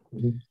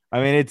 Mm-hmm.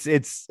 I mean,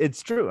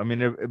 it's true. I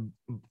mean,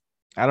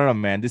 I don't know,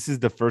 man. This is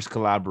the first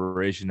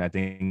collaboration, I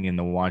think, in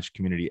the watch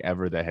community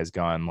ever that has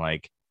gone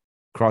like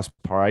cross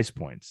price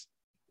points.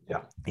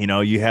 Yeah.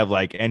 You have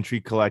like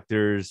entry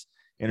collectors,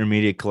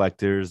 intermediate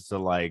collectors, to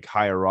like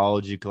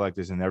hierology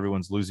collectors, and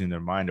everyone's losing their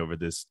mind over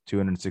this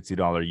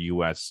 $260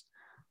 US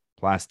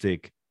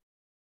plastic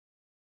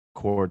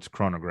quartz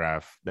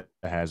chronograph that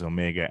has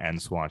Omega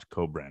and Swatch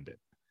co-branded.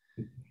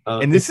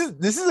 And this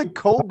is a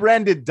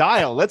co-branded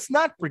dial. Let's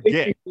not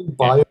forget.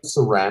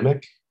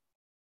 Bioceramic.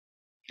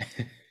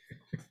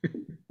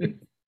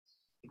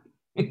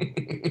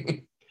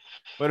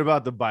 What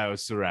about the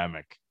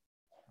bioceramic?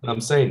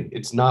 I'm saying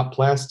it's not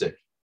plastic.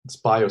 It's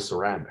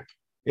bioceramic.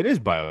 It is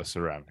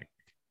bioceramic.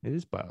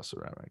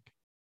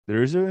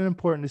 There is an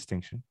important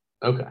distinction.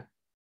 Okay.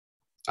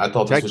 I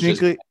thought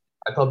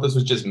this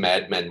was just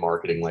Mad Men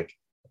marketing. Like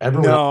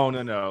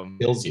everyone no.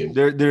 kills you.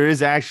 There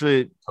is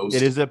actually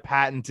it is a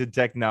patented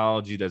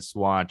technology that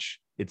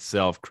Swatch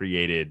itself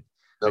created.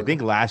 Okay. I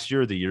think last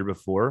year or the year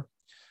before.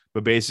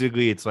 But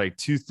basically, it's like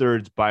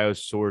 2/3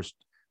 biosourced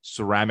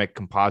ceramic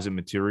composite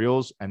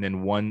materials, and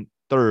then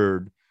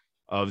 1/3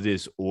 of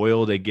this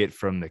oil they get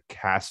from the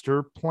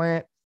castor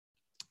plant,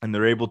 and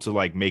they're able to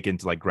like make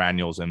into like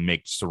granules and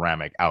make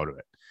ceramic out of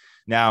it.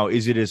 Now,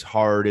 is it as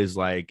hard as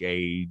like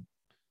a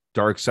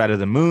Dark Side of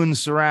the Moon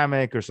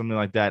ceramic or something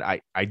like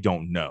that? I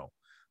don't know.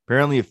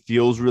 Apparently, it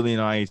feels really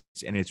nice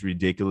and it's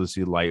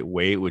ridiculously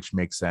lightweight, which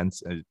makes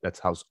sense. That's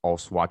how all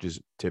Swatches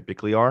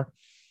typically are.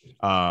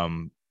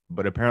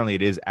 But apparently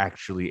it is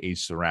actually a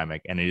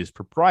ceramic and it is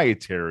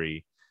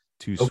proprietary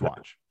to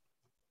Swatch.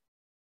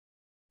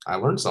 I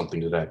learned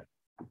something today.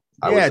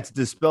 It's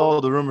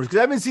dispel the rumors,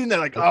 because I've been seeing that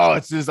like, oh,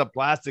 it's just a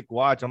plastic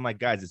watch. I'm like,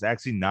 guys, it's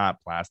actually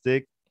not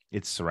plastic.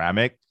 It's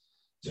ceramic.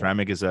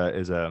 Ceramic is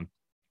a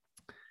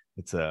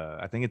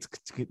I think it's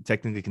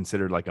technically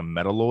considered like a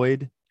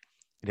metalloid.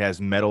 It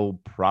has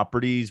metal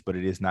properties, but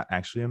it is not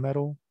actually a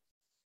metal.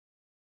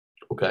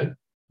 Okay.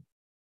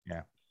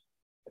 Yeah.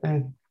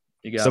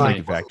 You got Somebody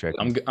can fact check.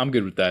 I'm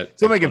good with that.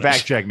 Somebody can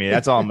fact check me.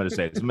 That's all I'm going to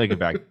say. Somebody can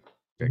fact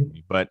check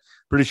me, but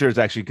pretty sure it's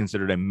actually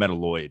considered a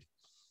metalloid.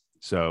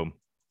 So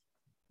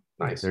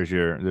nice. There's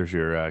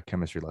your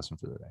chemistry lesson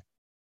for the day.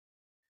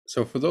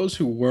 So for those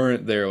who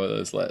weren't there with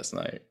us last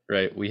night,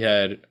 right? We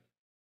had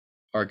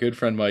our good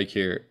friend Mike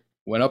here,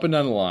 went up and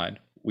down the line.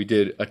 We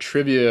did a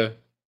trivia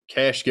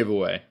cash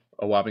giveaway,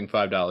 a whopping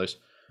 $5.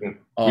 Yeah.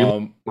 We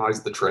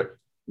optimized the trip.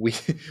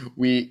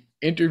 We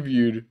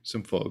interviewed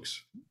some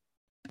folks.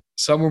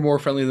 Some were more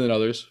friendly than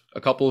others.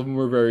 A couple of them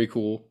were very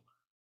cool.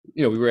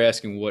 We were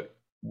asking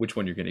which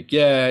one you're going to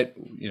get.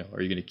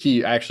 Are you going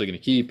to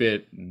keep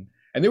it? And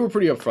they were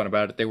pretty upfront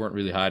about it. They weren't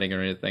really hiding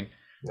or anything.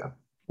 Yeah.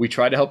 We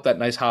tried to help that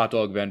nice hot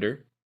dog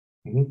vendor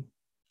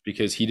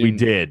because he didn't. We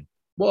did.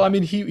 Well, I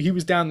mean, he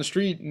was down the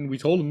street, and we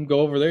told him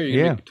go over there.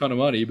 You're gonna make a ton of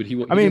money, but he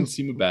didn't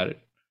seem about it.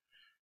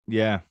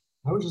 Yeah.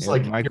 I was just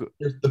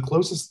the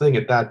closest thing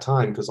at that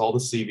time because all the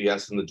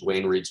CVS and the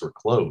Duane Reads were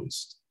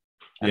closed.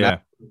 And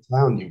in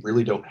town, you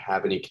really don't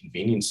have any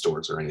convenience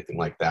stores or anything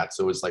like that.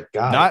 So it's like,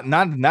 God,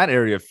 not in that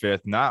area,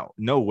 Fifth.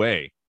 No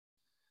way.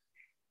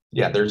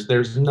 Yeah,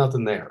 there's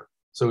nothing there.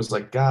 So it's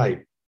like, guy,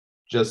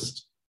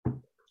 just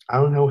I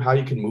don't know how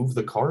you can move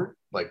the cart,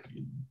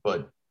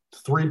 but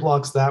 3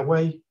 blocks that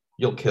way,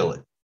 you'll kill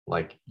it.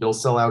 You'll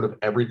sell out of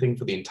everything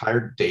for the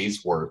entire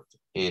day's worth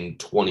in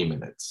 20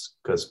 minutes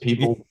because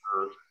people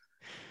were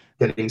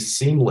getting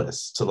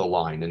Seamless to the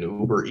line and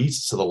Uber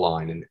Eats to the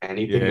line and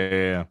anything.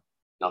 Yeah.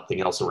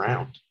 Nothing else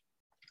around.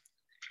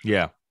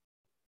 Yeah.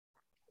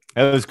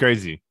 It was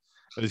crazy.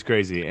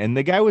 And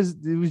the guy it was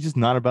just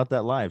not about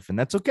that life. And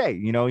that's okay.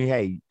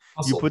 Hey,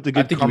 you put the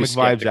good comic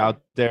vibes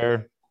out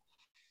there.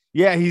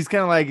 Yeah, he's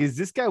kind of like, is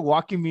this guy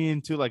walking me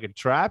into like a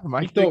trap? Am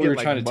I thought we were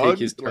trying to take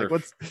his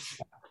turf?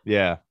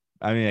 Yeah,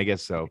 I mean, I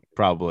guess so.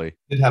 Probably.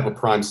 Did have a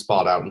prime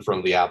spot out in front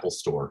of the Apple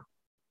store,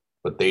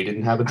 but they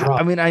didn't have a drop.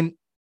 I mean,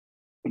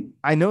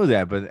 I know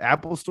that, but the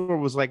Apple store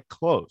was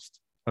closed.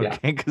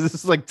 Okay, because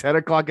this is 10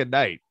 o'clock at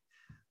night.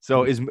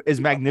 So as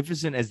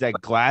magnificent as that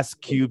glass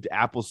cubed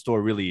Apple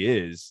store really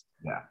is,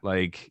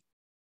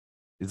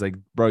 it's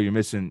bro, you're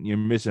missing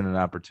an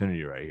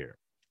opportunity right here.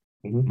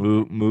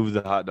 Move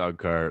the hot dog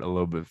cart a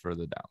little bit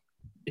further down.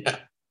 Yeah,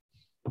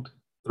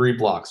 3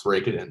 blocks,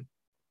 rake it in.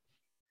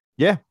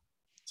 Yeah,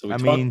 so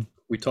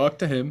we talked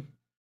to him.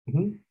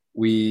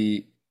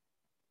 We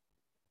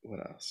what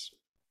else?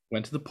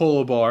 Went to the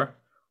Polo Bar.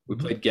 We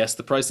played Guess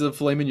the Price of the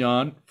Filet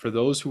Mignon. For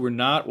those who were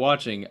not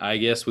watching, I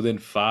guess within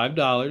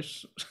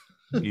 $5.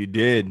 You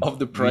did. Of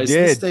the price of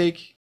the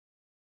steak.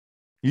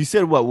 You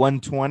said what,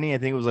 120? I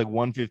think it was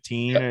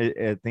 115. Yep.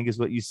 I think is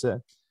what you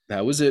said.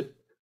 That was it.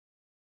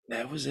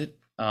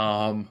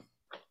 A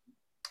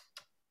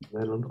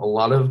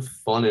lot of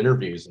fun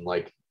interviews and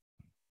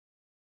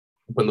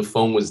when the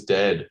phone was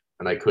dead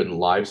and I couldn't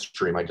live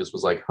stream, I just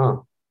was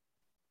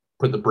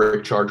put the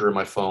brick charger in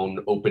my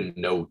phone, open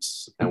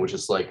notes, and was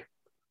just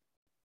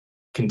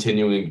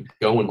continuing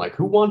going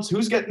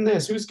who's getting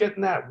this, who's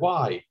getting that,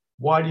 why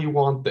do you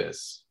want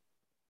this?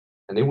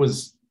 And it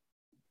was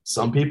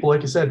some people,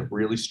 like you said,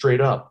 really straight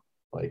up.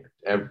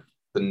 The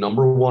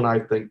number one I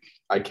think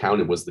I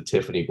counted was the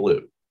Tiffany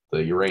blue,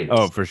 the Uranus.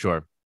 Oh, for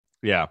sure.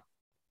 Yeah.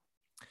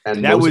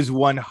 And that was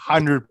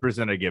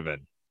 100% a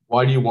given.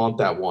 Why do you want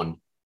that one?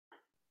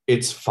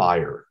 It's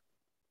fire.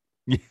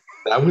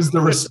 That was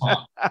the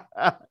response.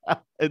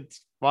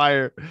 It's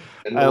fire.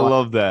 And I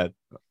love that.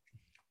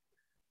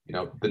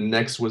 The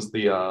next was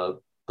the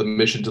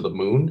mission to the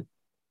moon.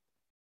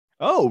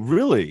 Oh,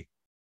 really?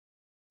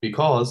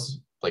 Because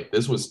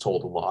this was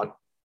told a lot.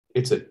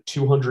 It's a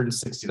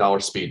 $260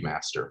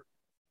 Speedmaster.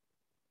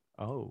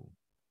 Oh.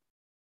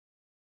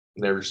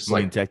 And they were just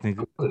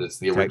technically, it's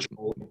the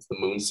original, it's the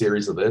Moon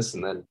series of this,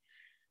 and then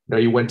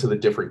you went to the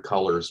different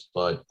colors,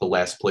 but the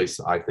last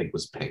place I think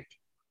was pink.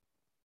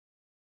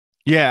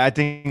 Yeah, I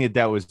think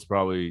that was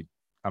probably.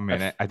 I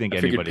mean, I think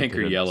anybody pink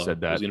or yellow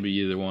said that. It was going to be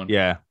either one.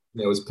 Yeah.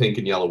 Yeah, it was pink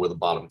and yellow were the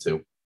bottom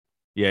two.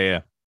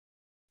 Yeah.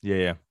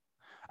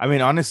 I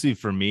mean, honestly,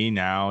 for me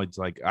now, it's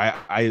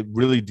I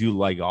really do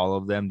like all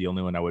of them. The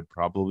only one I would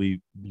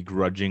probably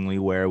begrudgingly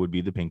wear would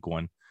be the pink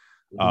one.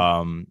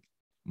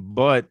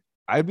 But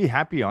I'd be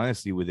happy,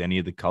 honestly, with any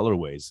of the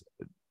colorways.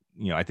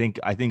 I think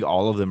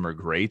all of them are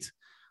great.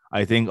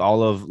 I think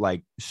all of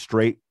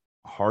straight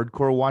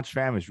hardcore watch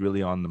fam is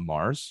really on the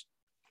Mars.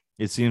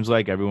 It seems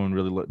like everyone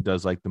really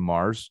does like the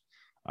Mars.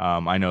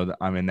 I know that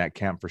I'm in that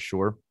camp for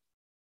sure.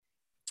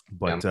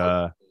 But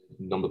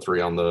number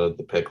 3 on the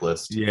pick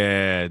list.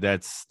 Yeah,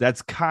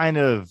 that's kind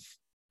of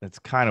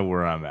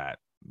where I'm at.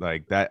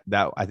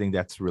 That I think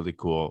that's really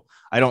cool.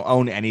 I don't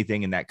own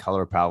anything in that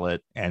color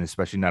palette, and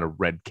especially not a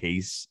red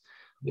case,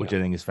 which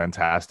I think is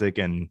fantastic.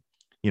 And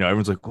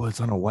everyone's like, "Well,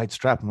 it's on a white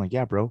strap." I'm like,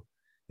 "Yeah, bro,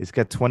 It's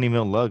got 20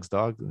 mil lugs,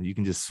 dog. You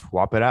can just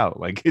swap it out.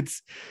 Like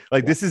it's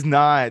like this is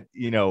not,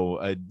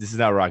 this is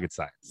not rocket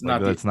science.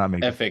 Like, let's not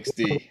make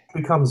FXD. It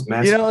becomes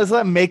massive. Let's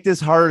not make this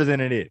harder than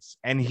it is.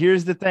 And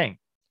here's the thing.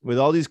 With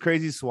all these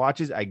crazy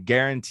swatches, I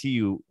guarantee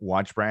you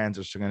watch brands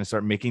are going to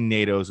start making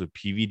NATOs with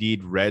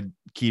PVD'd red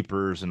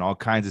keepers and all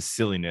kinds of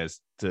silliness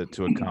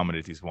to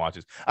accommodate these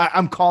watches.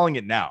 I'm calling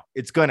it now.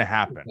 It's going to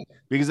happen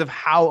because of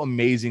how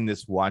amazing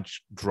this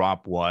watch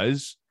drop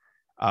was.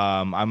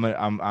 I'm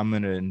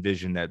going to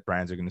envision that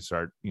brands are going to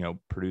start,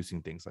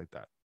 producing things like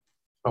that.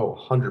 Oh,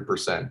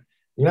 100%.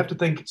 You have to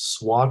think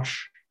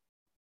Swatch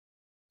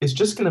is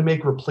just going to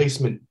make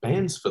replacement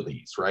bands for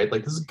these, right?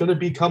 Like this is going to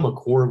become a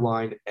core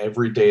line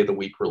every day of the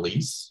week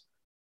release.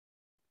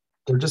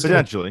 They're just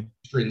potentially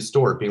in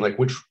store being like,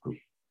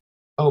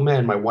 oh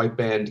man, my white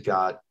band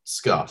got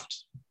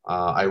scuffed.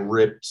 I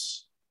ripped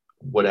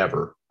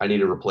whatever. I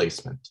need a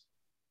replacement.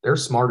 They're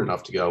smart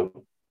enough to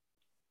go,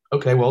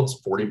 okay, well,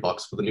 it's $40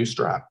 for the new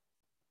strap.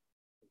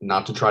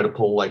 Not to try to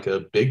pull like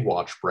a big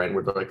watch brand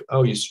where they're like,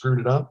 oh, you screwed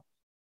it up.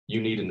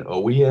 You need an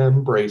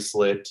OEM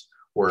bracelet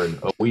or an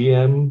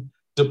OEM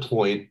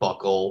deployment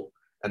buckle,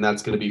 and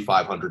that's going to be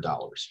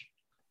 $500.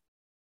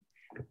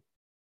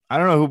 I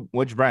don't know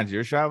which brands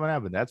you're shopping at,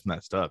 but that's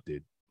messed up,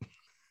 dude.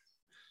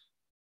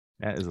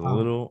 That is a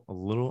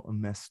little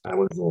messed up. I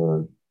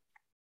was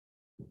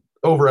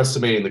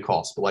overestimating the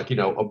cost, but like, a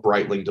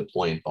Breitling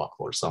deployment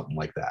buckle or something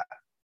like that,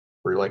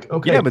 where you're like,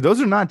 okay, yeah, but those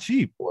are not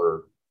cheap.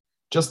 Or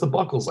just the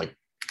buckle's like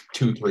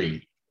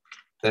 $2-3.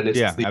 Then it's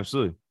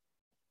absolutely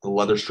the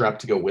leather strap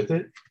to go with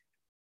it.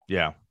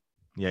 Yeah.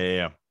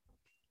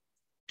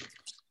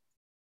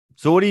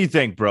 So what do you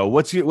think, bro?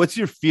 What's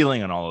your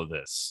feeling on all of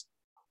this?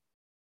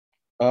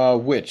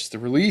 Which, the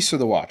release or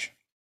the watch?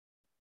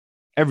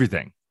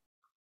 Everything.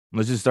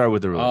 Let's just start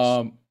with the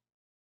release.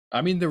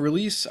 I mean, the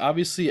release,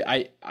 obviously,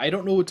 I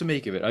don't know what to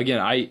make of it.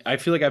 Again, I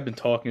feel like I've been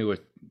talking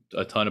with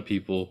a ton of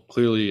people.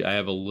 Clearly, I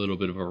have a little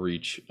bit of a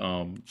reach.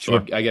 Sure.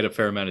 So I get a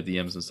fair amount of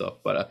DMs and stuff.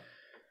 But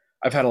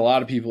I've had a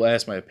lot of people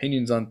ask my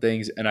opinions on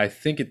things, and I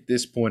think at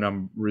this point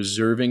I'm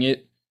reserving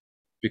it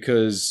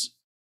because,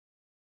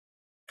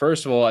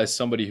 first of all, as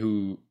somebody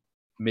who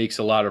makes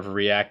a lot of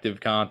reactive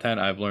content,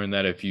 I've learned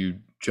that if you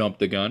jump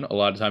the gun, a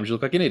lot of times you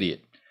look like an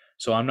idiot.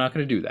 So I'm not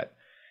going to do that.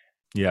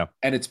 Yeah.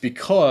 And it's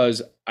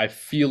because I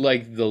feel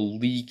like the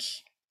leak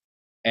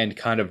and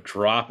kind of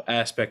drop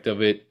aspect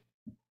of it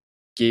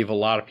gave a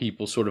lot of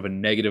people sort of a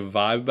negative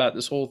vibe about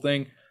this whole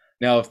thing.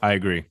 Now, I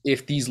agree.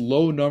 If these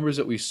low numbers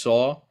that we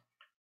saw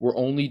were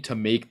only to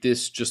make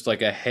this just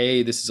like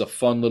hey, this is a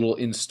fun little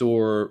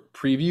in-store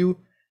preview,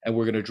 and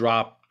we're going to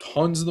drop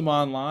tons of them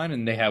online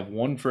and they have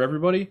one for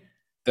everybody,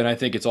 then I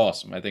think it's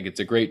awesome. I think it's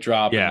a great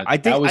drop. Yeah, and I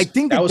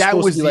think that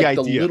was the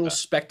idea. The little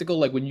spectacle,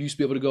 like when you used to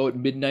be able to go at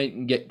midnight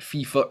and get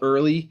FIFA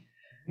early,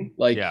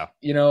 like,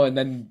 and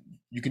then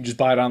you can just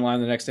buy it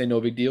online the next day, no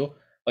big deal.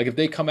 Like if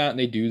they come out and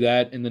they do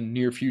that in the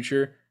near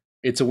future,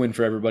 it's a win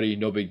for everybody,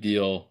 no big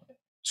deal.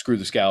 Screw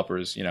the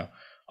scalpers,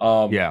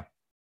 Yeah.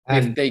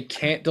 If they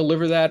can't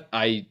deliver that,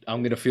 I'm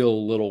going to feel a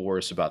little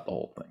worse about the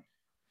whole thing.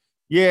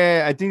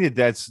 Yeah, I think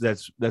that's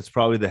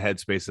probably the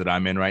headspace that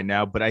I'm in right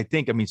now. But I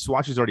mean,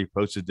 Swatch has already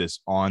posted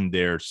this on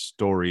their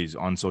stories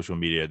on social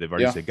media. They've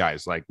already said,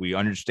 guys, like, we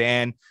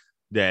understand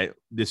that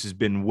this has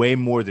been way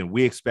more than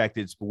we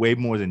expected. It's way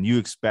more than you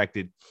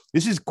expected.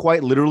 This is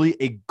quite literally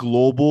a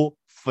global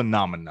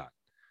phenomenon.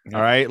 Yeah.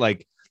 All right.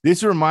 Like,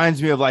 this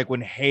reminds me of like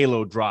when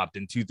Halo dropped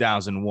in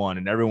 2001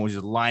 and everyone was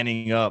just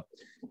lining up,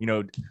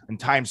 in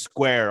Times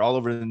Square, all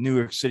over New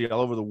York City,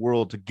 all over the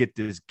world to get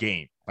this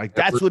game. Like,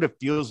 that's what it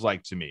feels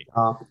like to me.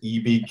 Top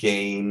EB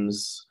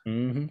games.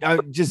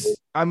 Mm-hmm.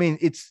 I mean,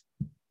 it's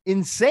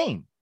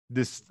insane,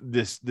 this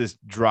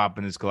drop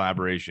in this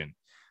collaboration.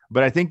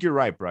 But I think you're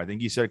right, bro. I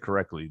think you said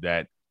correctly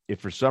that if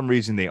for some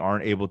reason they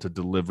aren't able to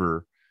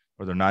deliver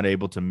or they're not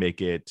able to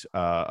make it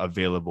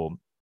available,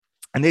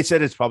 and they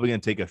said it's probably going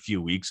to take a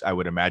few weeks. I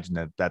would imagine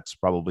that that's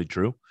probably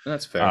true.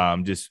 That's fair.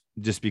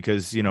 Just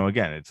because,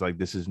 again, it's like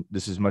this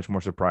is much more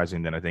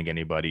surprising than I think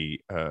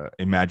anybody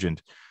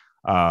imagined.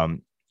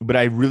 But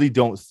I really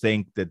don't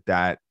think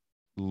that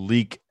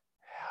leak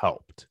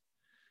helped.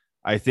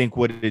 I think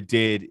what it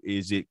did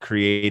is it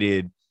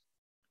created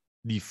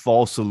the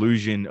false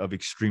illusion of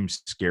extreme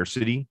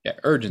scarcity. Yeah,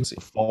 urgency.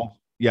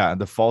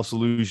 The false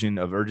illusion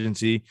of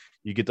urgency.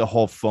 You get the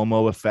whole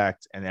FOMO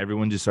effect, and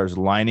everyone just starts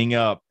lining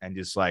up and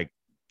just like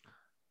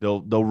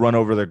they'll run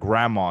over their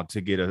grandma to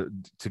get a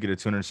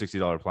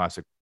 $260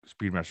 plastic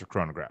Speedmaster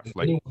chronograph.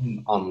 Like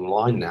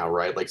online now,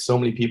 right? Like so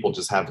many people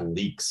just have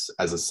leaks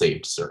as a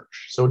saved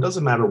search, so it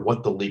doesn't matter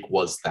what the leak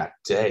was that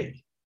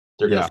day.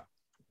 They're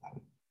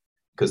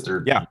because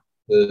they're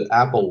the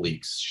Apple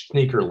leaks,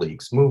 sneaker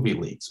leaks, movie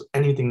leaks,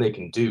 anything they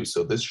can do.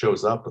 So this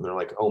shows up and they're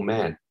like, oh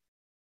man,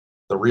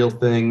 the real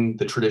thing,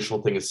 the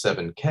traditional thing is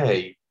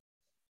 $7K.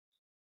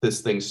 This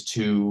thing's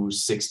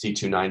 $260,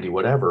 $290,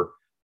 whatever.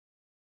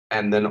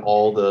 And then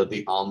all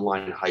the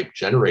online hype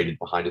generated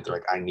behind it, they're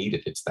like, I need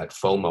it. It's that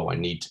FOMO. I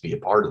need to be a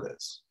part of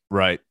this.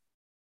 Right.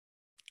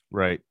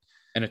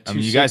 And I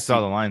mean, you guys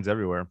saw the lines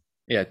everywhere.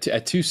 Yeah,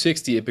 at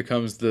 260 it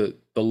becomes the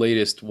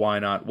latest why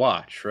not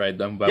watch, right?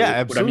 Yeah, What I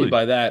absolutely. mean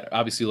by that,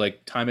 obviously,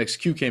 like Timex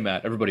Q came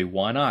out, everybody,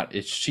 why not?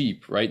 It's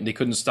cheap, right? And they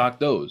couldn't stock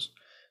those.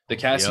 The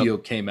Yep.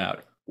 Casio came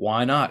out,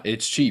 why not?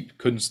 It's cheap,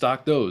 couldn't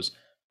stock those.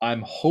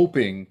 I'm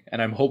hoping and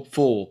I'm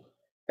hopeful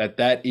that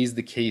that is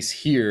the case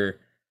here,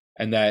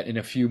 and that in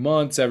a few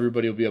months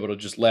everybody will be able to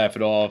just laugh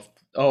it off.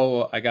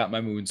 Oh, I got my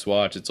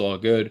MoonSwatch, it's all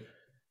good,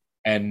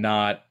 and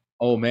not,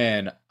 oh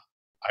man,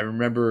 I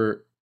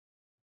remember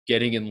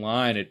getting in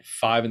line at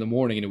 5 in the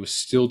morning and it was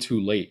still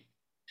too late.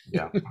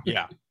 Yeah.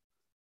 Yeah.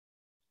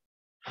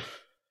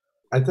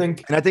 I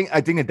think that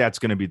that's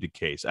going to be the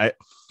case.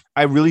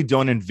 I really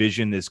don't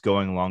envision this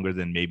going longer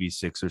than maybe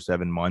 6 or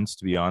 7 months,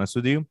 to be honest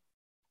with you.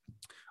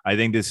 I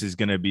think this is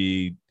going to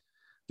be,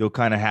 they'll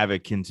kind of have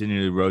it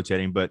continually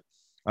rotating. But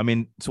I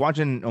mean, Swatch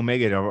and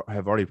Omega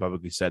have already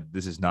publicly said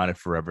this is not a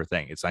forever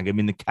thing. It's not going to be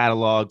in the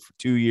catalog for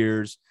 2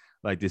 years.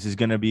 Like, this is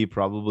going to be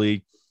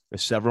probably a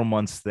several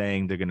months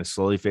thing. They're going to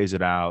slowly phase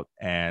it out,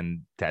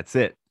 and that's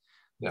it.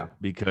 Yeah.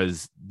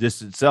 Because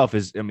this itself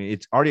is, I mean,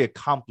 it's already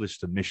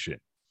accomplished the mission.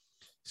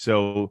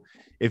 So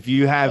if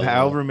you have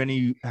however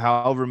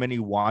many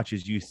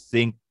watches you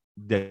think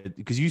that,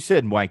 because you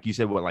said, Mike, you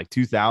said what, like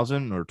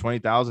 2,000 or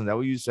 20,000? Is that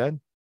what you said?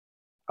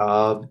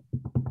 I've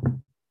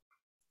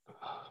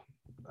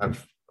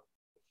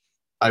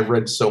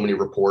read so many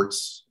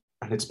reports,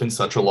 and it's been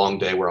such a long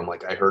day where I'm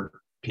like, I heard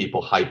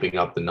people hyping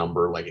up the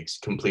number, like it's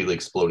completely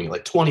exploding,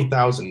 like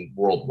 20,000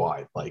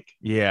 worldwide. Like,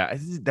 yeah,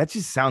 that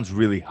just sounds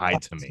really high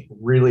to me.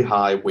 Really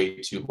high,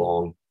 way too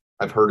long.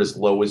 I've heard as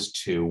low as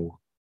 2.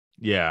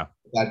 Yeah,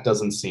 that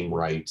doesn't seem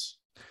right.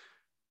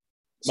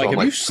 So Mike,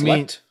 have you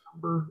slept?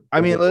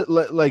 I mean,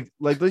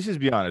 let's just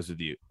be honest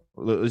with you.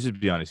 Let's just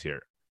be honest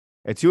here.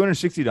 At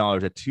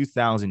 $260 at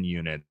 2,000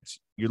 units,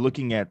 you're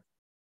looking at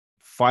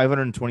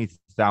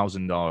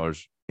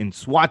 $520,000 in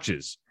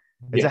swatches.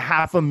 It's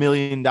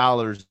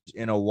 $500,000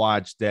 in a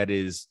watch that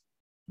is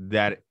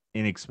that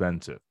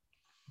inexpensive.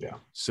 Yeah.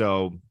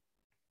 So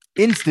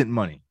instant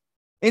money,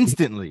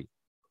 instantly.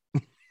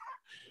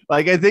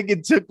 Like, I think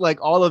it took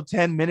like all of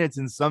 10 minutes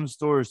in some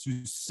stores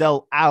to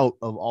sell out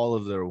of all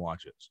of their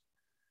watches.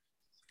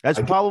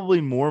 That's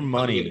probably more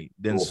money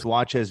than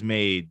Swatch has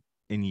made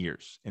in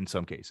years in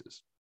some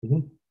cases.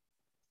 Mm-hmm.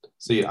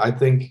 See, I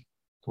think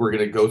we're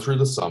going to go through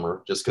the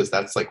summer just because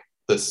that's like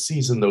the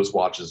season those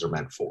watches are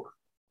meant for.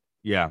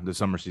 Yeah, the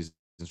summer seasons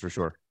for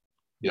sure.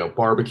 You know,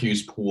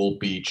 barbecues, pool,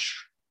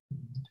 beach,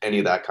 any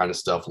of that kind of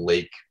stuff,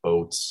 lake,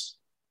 boats,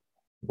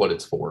 what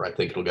it's for. I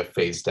think it'll get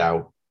phased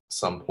out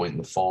some point in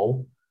the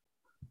fall.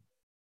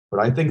 But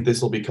I think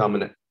this will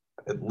become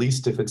at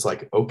least if it's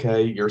like,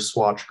 okay, your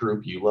Swatch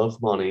group, you love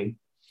money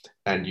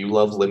and you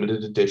love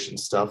limited edition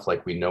stuff,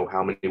 like we know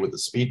how many with the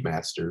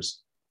Speedmasters,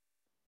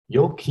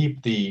 you'll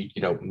keep the,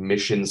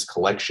 Missions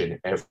collection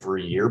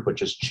every year, but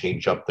just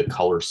change up the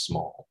color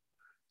small.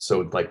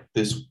 So like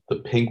the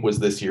pink was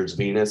this year's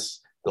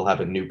Venus, they'll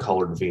have a new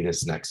colored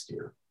Venus next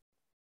year.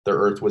 The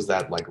Earth was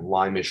that like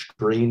limeish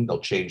green, they'll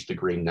change the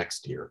green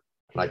next year.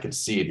 And I could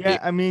see it. Yeah,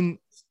 I mean,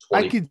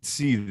 I could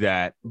see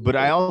that, but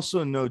I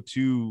also know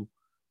too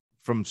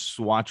from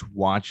Swatch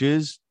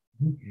watches,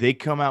 they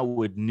come out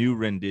with new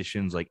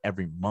renditions like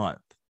every month.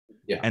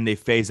 Yeah. And they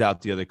phase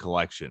out the other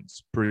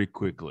collections pretty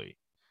quickly.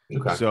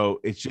 Okay. So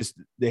it's just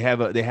they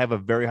have a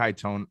very high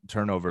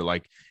turnover.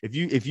 Like if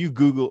you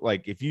Google,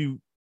 like if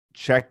you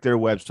check their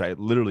website,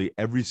 literally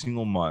every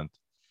single month,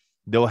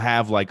 they'll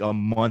have like a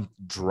month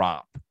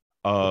drop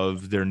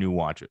of their new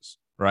watches,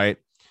 right?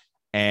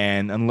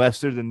 And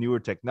unless they're the newer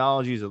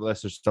technologies,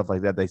 unless there's stuff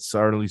like that, they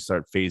certainly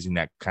start phasing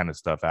that kind of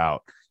stuff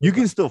out. You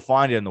can still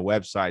find it on the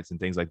websites and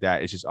things like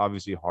that. It's just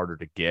obviously harder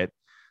to get.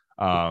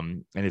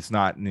 And it's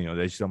not,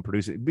 they just don't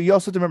produce it. But you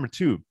also have to remember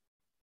too,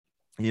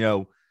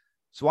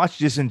 Swatch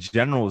just in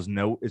general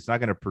it's not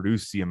going to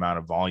produce the amount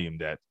of volume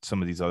that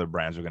some of these other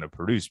brands are going to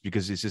produce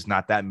because it's just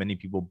not that many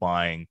people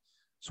buying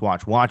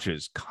Swatch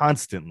watches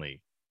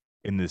constantly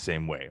in the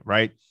same way,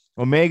 right?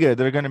 Omega,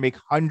 they're going to make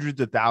hundreds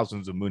of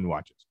thousands of Moon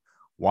watches.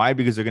 Why?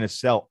 Because they're going to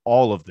sell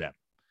all of them.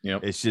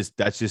 Yep.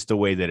 That's just the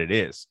way that it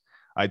is.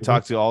 I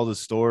talk to all the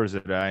stores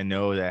that I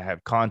know that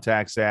have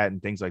contacts at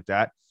and things like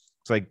that.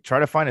 It's like try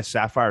to find a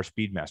Sapphire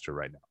Speedmaster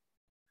right now.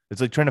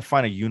 It's like trying to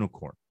find a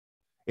unicorn.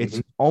 It's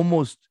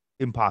almost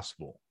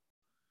impossible.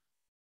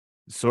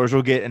 Stores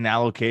will get an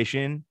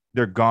allocation.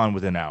 They're gone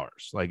within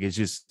hours. Like, it's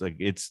just like,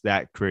 it's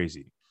that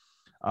crazy.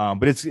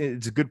 But it's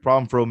a good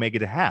problem for Omega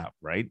to have,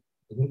 right?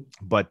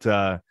 But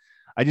I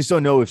just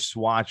don't know if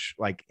Swatch,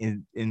 like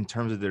in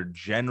terms of their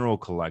general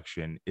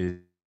collection, is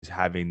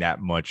having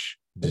that much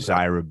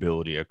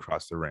desirability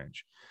across the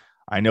range.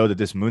 I know that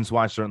this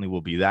MoonSwatch certainly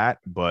will be that,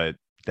 but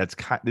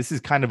this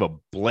is kind of a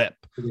blip.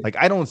 Like,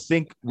 I don't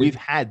think we've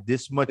had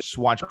this much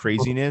Swatch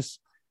craziness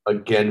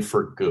again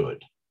for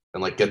good,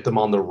 and like get them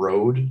on the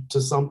road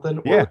to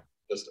something. Yeah, or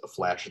just a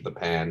flash in the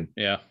pan.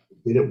 Yeah,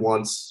 we did it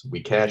once.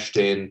 We cashed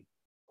in.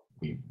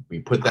 We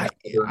put that.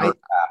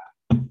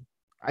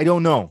 I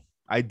don't know.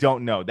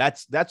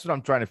 That's what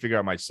I'm trying to figure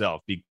out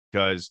myself,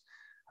 because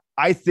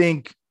I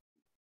think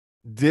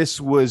this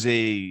was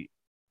a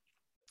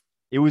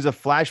It was a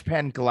flash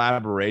pan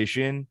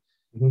collaboration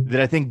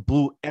that I think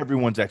blew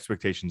everyone's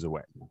expectations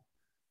away.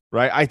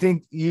 Right. I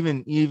think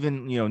even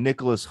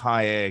Nicholas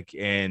Hayek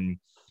and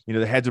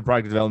the heads of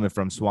product development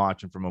from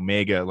Swatch and from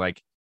Omega,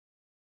 like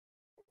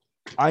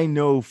I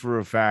know for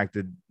a fact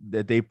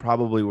that they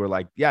probably were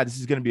like, yeah, this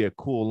is going to be a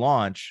cool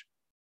launch,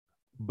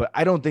 but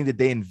I don't think that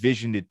they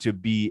envisioned it to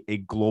be a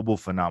global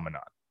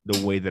phenomenon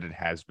the way that it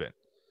has been.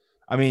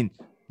 I mean,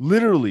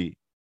 literally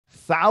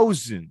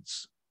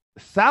thousands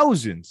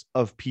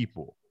of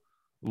people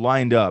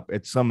lined up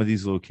at some of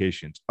these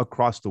locations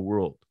across the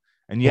world.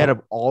 And yet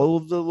of all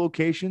of the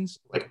locations,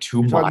 like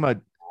 2 miles. Talking about,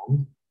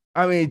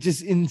 I mean,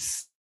 just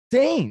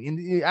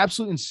insane,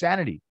 absolute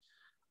insanity.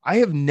 I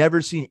have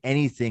never seen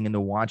anything in the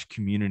watch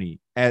community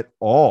at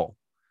all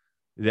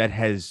that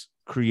has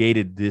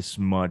created this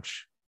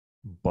much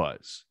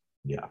buzz.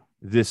 Yeah.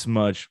 This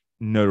much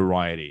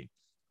notoriety,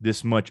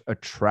 this much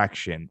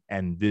attraction,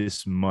 and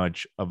this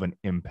much of an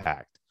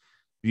impact.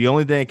 The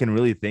only thing I can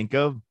really think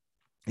of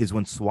is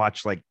when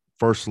Swatch like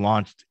first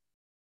launched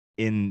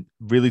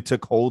really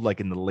took hold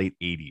like in the late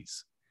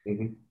 80s.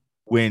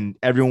 When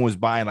everyone was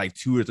buying like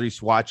 2 or 3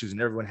 swatches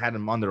and everyone had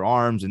them on their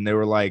arms, and they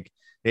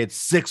had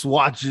 6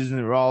 watches and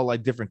they were all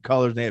like different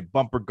colors. And they had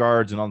bumper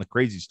guards and all the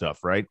crazy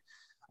stuff. Right.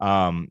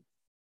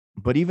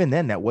 But even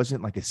then, that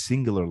wasn't like a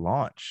singular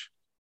launch.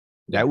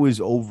 That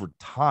was over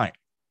time.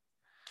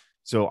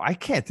 So I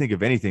can't think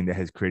of anything that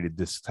has created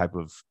this type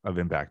of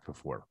impact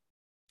before.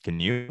 Can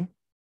you?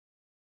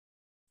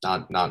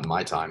 Not in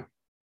my time.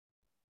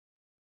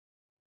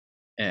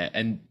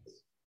 And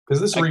because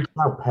this reached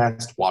out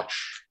past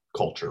watch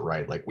culture,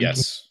 right? Like we can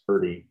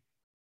 30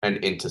 and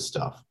into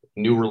stuff.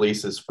 New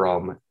releases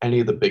from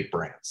any of the big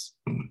brands.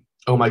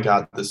 Oh my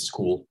God, this is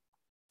cool.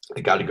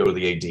 I got to go to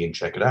the AD and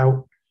check it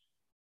out.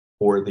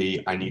 Or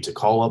I need to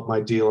call up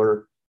my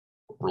dealer,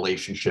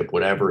 relationship,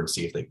 whatever, and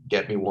see if they can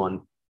get me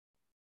one.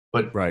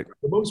 But for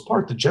the most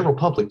part, the general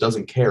public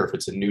doesn't care if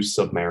it's a new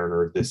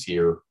Submariner this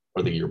year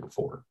or the year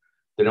before.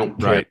 They don't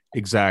care. Right,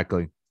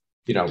 exactly.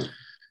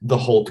 The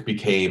Hulk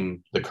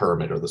became the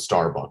Kermit or the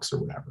Starbucks or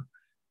whatever.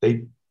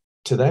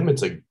 To them,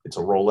 it's a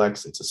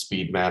Rolex, it's a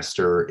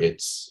Speedmaster,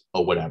 it's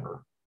a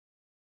whatever.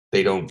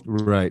 They don't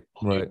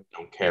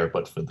don't care.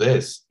 But for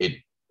this, it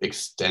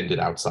extended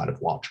outside of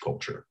watch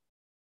culture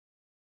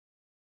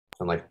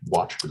and like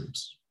watch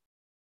groups.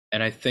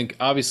 And I think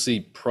obviously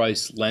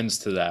price lends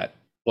to that,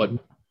 but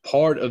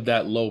part of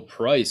that low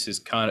price is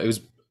it was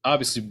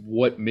obviously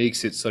what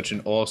makes it such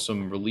an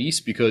awesome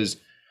release. Because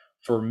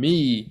for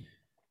me,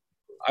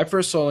 I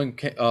first saw him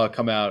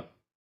come out.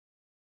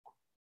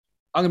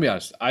 I'm going to be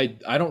honest. I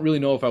don't really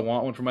know if I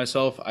want one for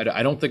myself.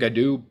 I don't think I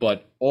do,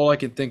 but all I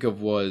can think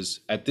of was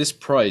at this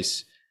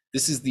price,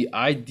 this is the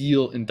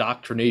ideal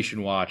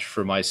indoctrination watch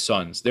for my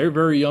sons. They're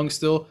very young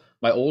still.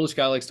 My oldest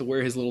guy likes to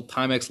wear his little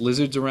Timex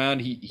lizards around.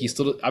 He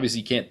still,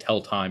 obviously, he can't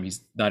tell time.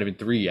 He's not even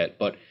 3 yet,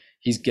 but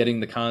he's getting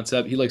the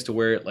concept. He likes to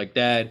wear it like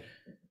Dad.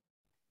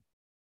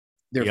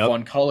 They're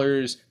fun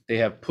colors. They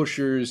have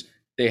pushers.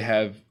 They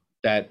have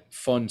that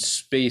fun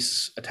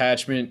space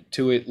attachment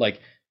to it.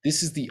 Like,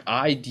 this is the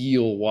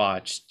ideal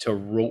watch to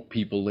rope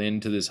people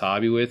into this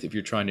hobby with if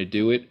you're trying to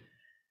do it.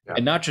 Yeah.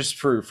 And not just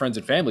for friends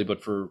and family,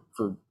 but for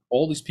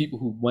all these people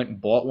who went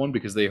and bought one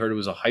because they heard it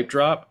was a hype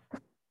drop.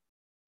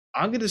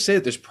 I'm going to say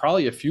that there's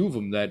probably a few of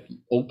them that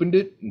opened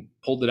it and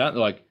pulled it out and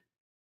they're like,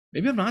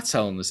 maybe I'm not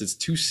selling this. It's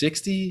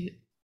 $260.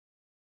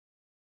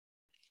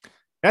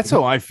 That's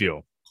how I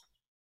feel.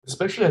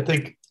 Especially, I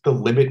think the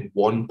limit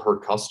 1 per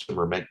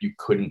customer meant you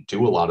couldn't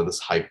do a lot of this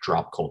hype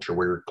drop culture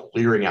where you're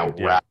clearing out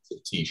racks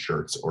of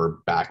t-shirts or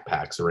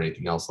backpacks or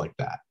anything else like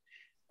that.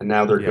 And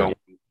now they're going,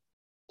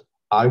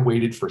 I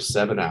waited for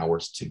 7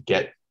 hours to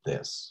get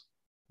this.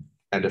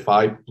 And if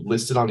I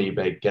list it on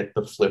eBay, get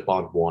the flip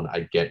on one,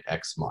 I get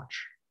X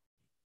much.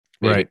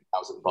 Maybe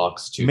 $1,000,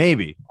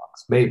 $2,000.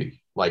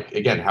 Maybe. Like,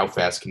 again, how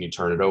fast can you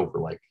turn it over?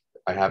 Like,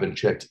 I haven't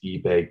checked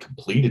eBay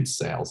completed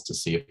sales to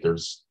see if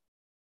there's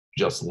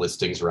just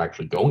listings are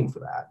actually going for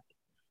that.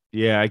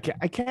 Yeah,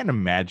 I can't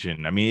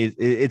imagine. I mean,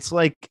 it's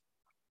like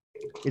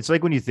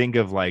when you think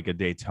of like a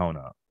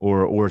Daytona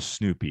or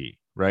Snoopy,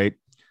 right?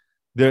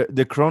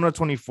 The Chrono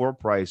 24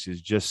 price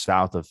is just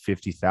south of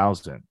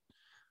 50,000,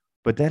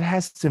 but that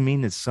has to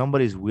mean that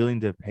somebody's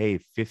willing to pay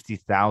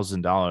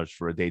 $50,000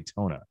 for a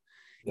Daytona.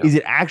 Yeah. Is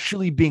it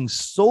actually being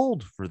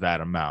sold for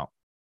that amount,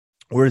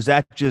 or is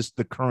that just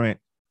the current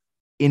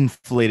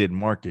inflated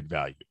market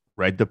value,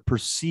 right? The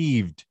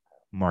perceived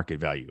market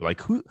value. Like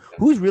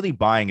who's really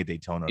buying a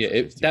Daytona?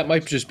 Yeah, that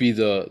might just be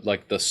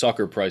the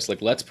sucker price.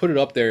 Like, let's put it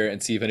up there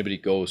and see if anybody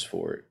goes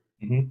for it.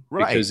 Mm-hmm.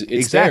 Right, because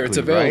it's there, it's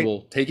available.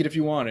 Right? Take it if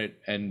you want it,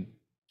 and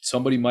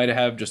somebody might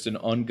have just an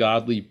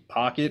ungodly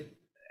pocket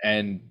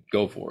and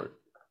go for it.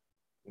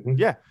 Mm-hmm.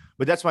 Yeah,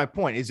 but that's my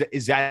point.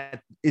 Is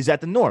that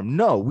the norm?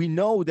 No, we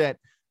know that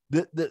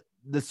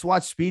the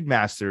Swatch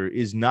Speedmaster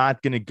is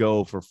not going to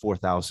go for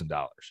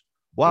 $4,000.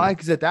 Why?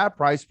 Because at that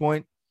price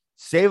point,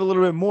 save a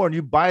little bit more and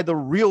you buy the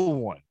real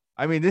one.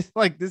 I mean, this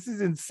is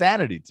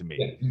insanity to me.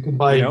 Yeah, you could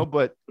buy,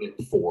 but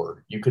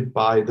you could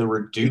buy the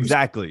reduced.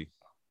 Exactly.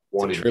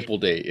 It's a triple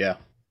date, yeah.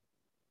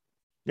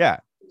 Yeah.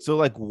 So,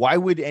 like, why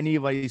would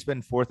anybody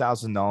spend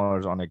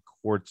 $4,000 on a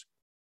quartz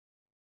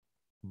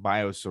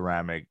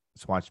bioceramic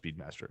Swatch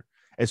Speedmaster?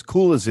 As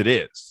cool as it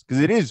is,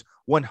 because it is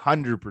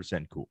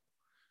 100% cool.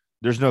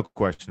 There's no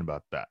question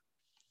about that.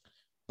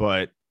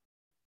 But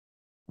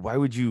why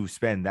would you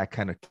spend that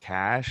kind of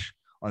cash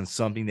on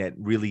something that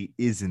really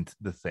isn't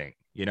the thing?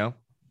 You know,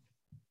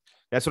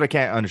 that's what I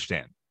can't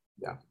understand.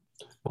 Yeah.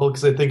 Well,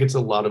 because I think it's a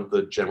lot of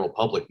the general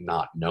public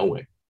not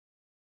knowing.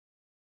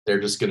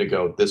 They're just going to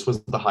go, this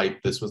was the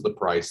hype, this was the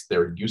price.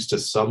 They're used to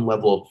some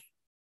level of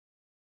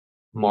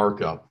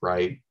markup,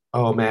 right?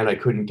 Oh man, I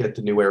couldn't get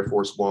the new Air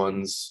Force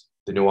Ones,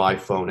 the new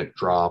iPhone at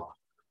drop.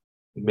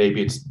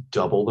 Maybe it's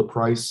double the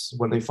price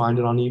when they find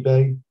it on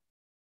eBay,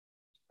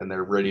 and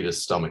they're ready to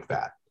stomach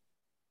that.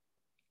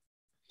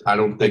 I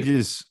don't think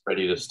they're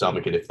ready to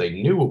stomach it if they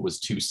knew it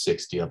was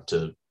 $260 up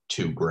to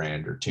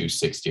 $2,000 or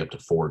 $260 up to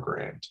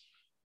 $4,000.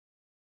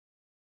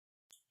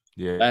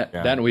 Yeah.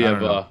 Then we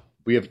have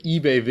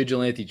eBay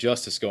vigilante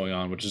justice going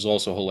on, which is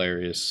also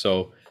hilarious.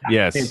 So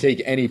yes, can't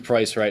take any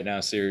price right now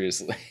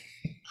seriously.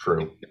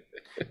 True.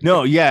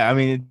 No, yeah, I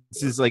mean, it's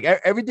just like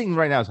everything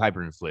right now is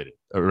hyperinflated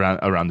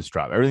around this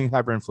drop. Everything's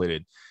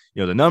hyperinflated.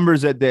 You know, the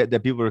numbers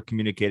that people are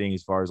communicating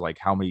as far as like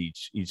how many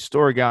each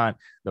store got,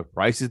 the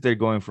prices they're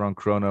going for on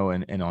Chrono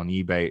and on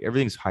eBay,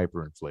 everything's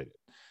hyperinflated.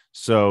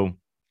 So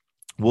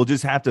we'll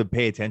just have to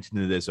pay attention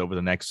to this over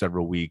the next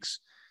several weeks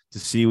to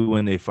see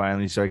when they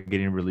finally start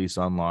getting released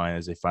online,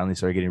 as they finally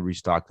start getting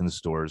restocked in the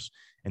stores,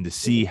 and to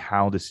see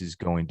how this is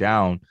going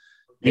down.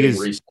 Getting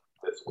restocked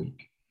this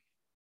week.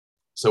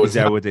 So is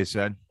that what they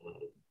said?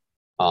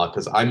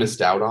 Because I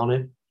missed out on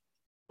it,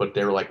 but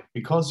they were like,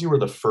 because you were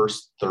the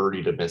first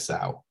 30 to miss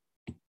out,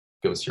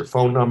 give us your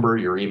phone number,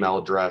 your email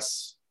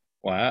address,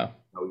 wow,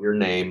 your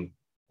name,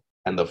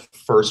 and the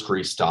first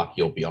restock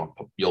you'll be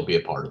a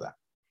part of that.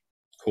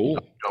 Cool.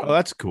 Oh,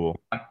 that's cool.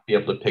 Be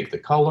able to pick the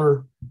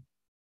color.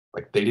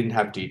 Like they didn't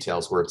have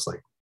details where it's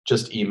like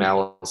just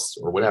email us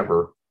or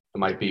whatever. It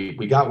might be,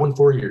 we got one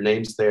for you, your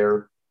name's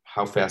there.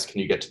 How fast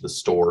can you get to the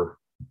store?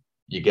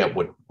 You get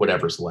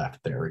whatever's left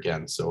there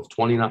again. So if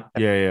 29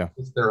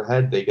 is their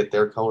ahead, they get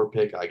their color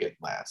pick, I get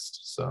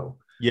last. So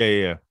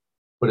yeah.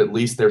 But at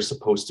least they're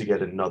supposed to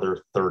get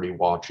another 30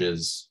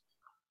 watches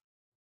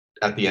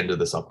at the end of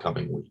this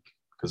upcoming week.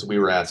 Because we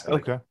were asking,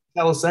 okay,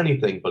 tell us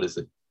anything, but is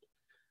it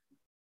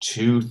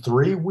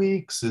 2-3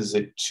 weeks? Is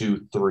it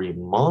 2-3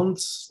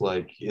 months?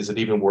 Like, is it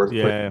even worth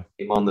putting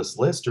on this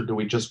list, or do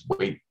we just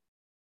wait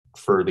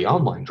for the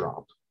online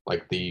drop,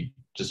 like the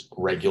just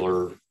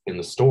regular in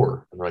the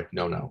store? And they're like,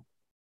 no.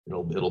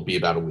 It'll be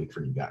about a week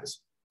for you guys.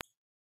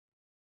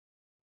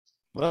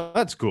 Well,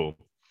 that's cool.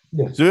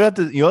 Yeah. So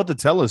you'll have to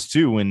tell us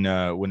too when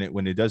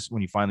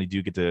you finally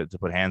do get to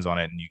put hands on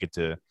it and you get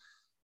to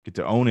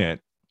own it,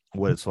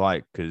 what it's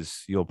like,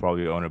 because you'll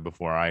probably own it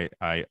before I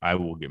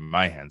will get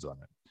my hands on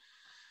it.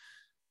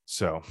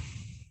 So,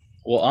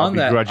 well, on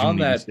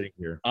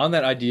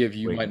that idea of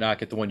you might not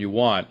get the one you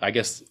want, I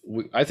guess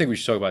I think we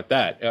should talk about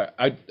that.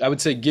 I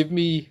would say give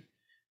me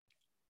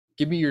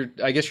your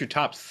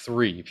top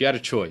 3 if you had a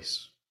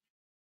choice.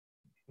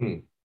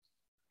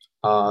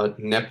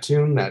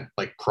 Neptune, that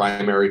like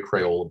primary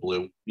Crayola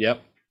blue.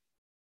 Yep.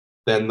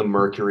 Then the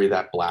Mercury,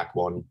 that black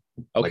one.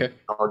 Okay.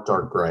 Like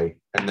dark gray,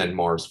 and then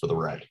Mars for the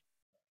red.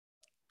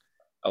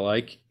 I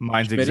like.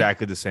 Mine's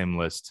exactly the same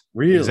list.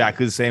 Really?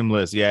 Exactly the same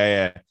list.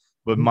 Yeah.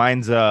 But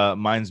mine's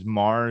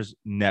Mars,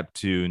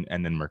 Neptune,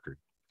 and then Mercury.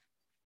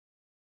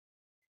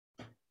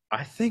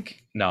 I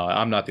think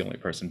I'm not the only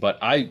person, but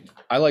I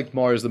liked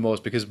Mars the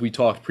most because we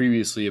talked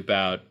previously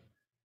about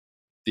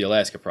the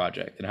Alaska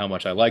project and how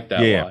much I like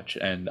that watch,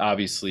 and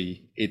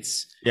obviously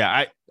it's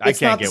I it's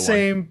can't not get the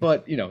same,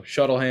 but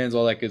shuttle hands,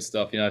 all that good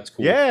stuff. That's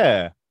cool.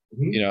 Yeah.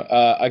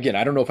 Again,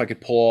 I don't know if I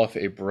could pull off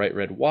a bright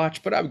red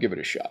watch, but I would give it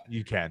a shot.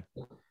 You can.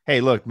 Hey,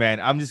 look,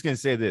 man, I'm just gonna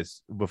say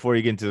this before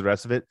you get into the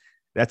rest of it.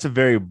 That's a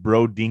very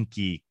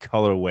brodinky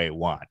colorway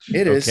watch.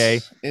 It is.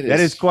 Okay, that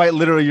is quite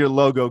literally your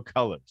logo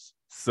colors.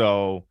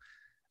 So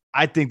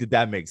I think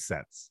that makes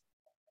sense.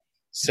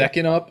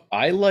 Second up,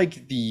 I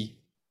like the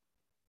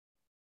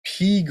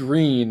pea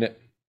green,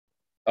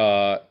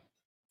 the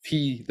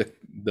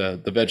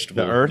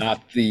vegetable, the earth?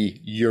 not the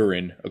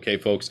urine. Okay,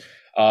 folks.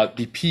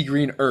 The pea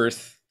green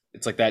earth.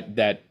 It's like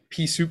that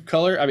pea soup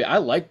color. I mean, I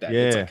like that. Yeah.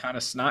 It's like kind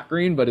of snot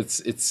green, but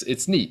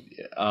it's neat.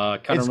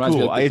 Kind of reminds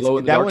me of the It's glow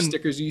in the dark one,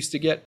 stickers you used to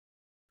get.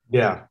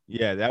 Yeah,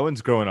 that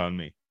one's growing on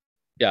me.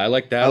 Yeah, I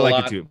like that. I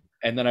like it too.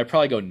 And then I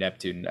probably go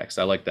Neptune next.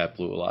 I like that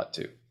blue a lot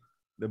too.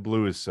 The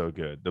blue is so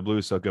good.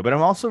 But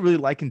I'm also really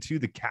liking too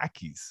the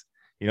khakis.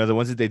 The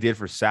ones that they did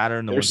for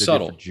Saturn, the they're ones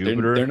subtle. They did for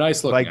Jupiter. They're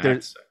nice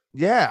looking.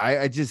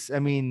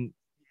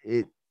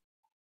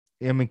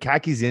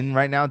 Khakis in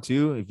right now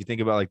too. If you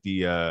think about like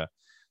the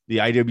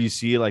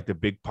IWC, like the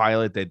big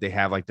pilot that they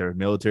have, like their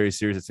military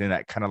series, that's in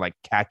that kind of like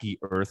khaki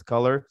earth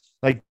color,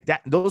 like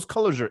that. Those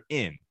colors are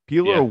in.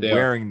 People are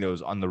wearing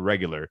those on the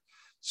regular.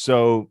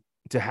 So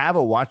to have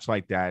a watch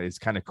like that is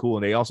kind of cool.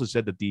 And they also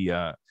said that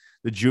the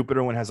The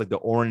Jupiter one has like the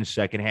orange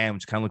second hand,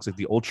 which kind of looks like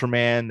the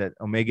Ultraman that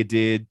Omega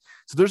did.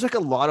 So there's like a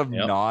lot of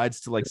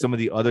nods to like some of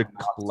the other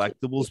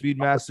collectible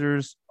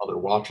Speedmasters, other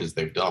watches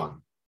they've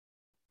done.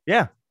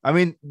 Yeah, I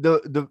mean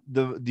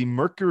the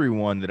Mercury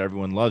one that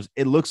everyone loves.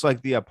 It looks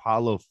like the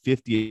Apollo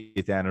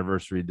 50th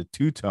anniversary, the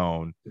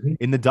two-tone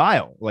in the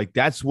dial. Like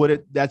that's what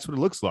it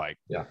looks like.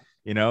 Yeah,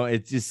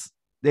 it's just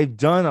they've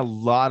done a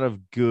lot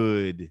of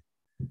good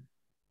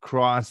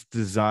cross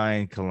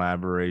design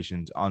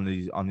collaborations on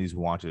these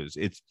watches.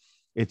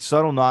 It's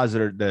subtle nods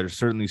that are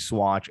certainly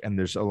Swatch, and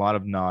there's a lot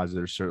of nods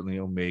that are certainly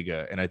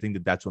Omega. And I think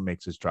that that's what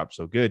makes this drop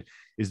so good.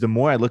 Is the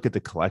more I look at the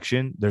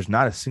collection, there's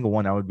not a single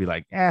one I would be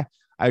like,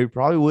 I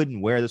probably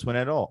wouldn't wear this one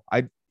at all.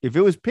 If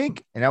it was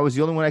pink and that was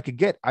the only one I could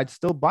get, I'd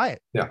still buy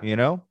it.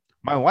 Yeah,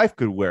 my wife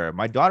could wear it,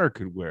 my daughter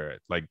could wear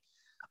it. Like,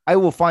 I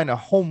will find a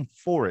home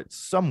for it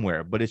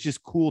somewhere, but it's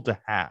just cool to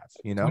have,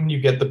 When you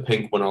get the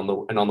pink one on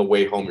the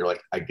way home, you're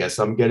like, I guess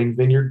I'm getting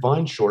Vineyard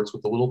Vine shorts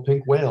with the little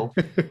pink whale.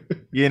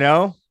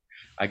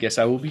 I guess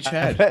I will be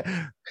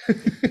Chad.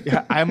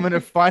 Yeah, I'm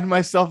gonna find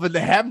myself in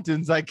the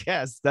Hamptons. I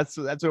guess that's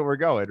where we're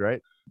going,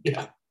 right?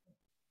 Yeah.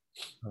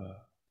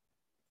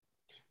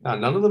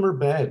 None of them are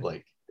bad.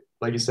 Like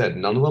you said,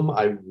 none of them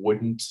I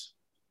wouldn't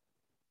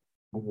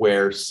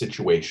wear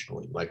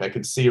situationally. Like I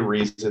could see a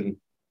reason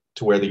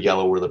to wear the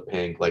yellow or the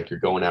pink. Like you're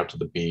going out to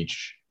the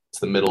beach. It's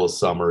the middle of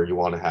summer. You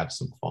want to have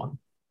some fun.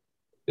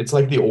 It's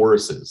like the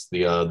Orises,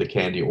 the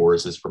candy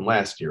Orises from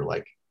last year.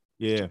 Like,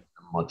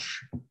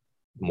 much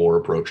more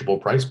approachable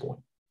price point.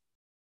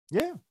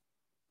 Yeah.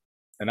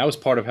 And that was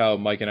part of how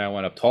Mike and I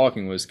wound up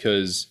talking, was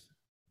because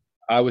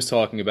I was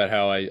talking about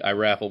how I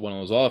raffled one of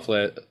those off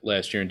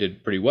last year and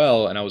did pretty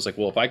well. And I was like,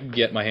 well, if I can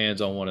get my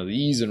hands on one of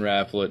these and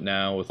raffle it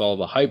now with all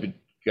the hype it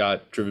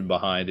got driven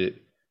behind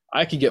it,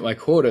 I could get my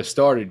quota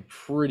started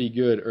pretty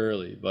good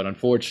early. But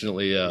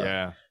unfortunately,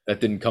 that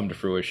didn't come to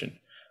fruition.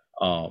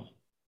 Oh,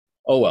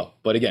 well.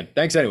 But again,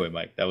 thanks anyway,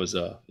 Mike. That was,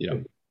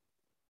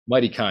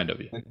 mighty kind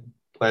of you.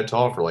 Glad to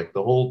offer. Like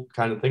the whole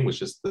kind of thing was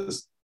just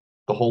this,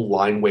 the whole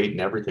line weight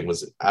and everything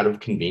was out of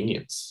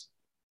convenience.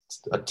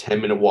 It's a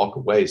 10-minute walk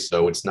away.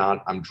 So it's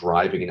not, I'm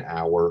driving an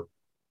hour.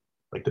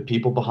 Like the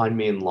people behind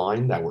me in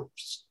line that were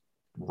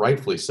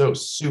rightfully so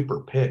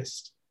super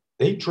pissed.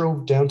 They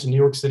drove down to New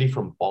York City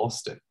from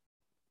Boston.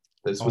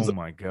 This was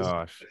my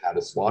gosh. Had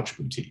a Swatch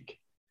boutique.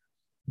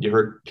 You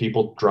heard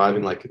people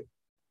driving like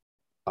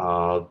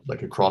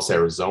across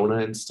Arizona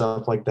and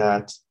stuff like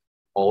that,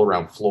 all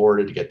around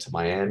Florida to get to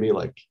Miami.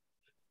 Like,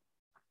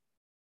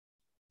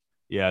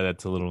 yeah,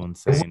 that's a little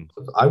insane.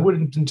 I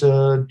wouldn't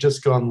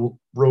just go on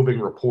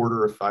roving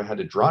reporter if I had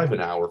to drive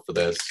an hour for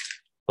this,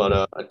 but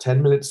a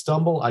 10-minute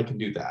stumble, I can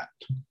do that.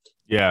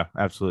 Yeah,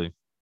 absolutely.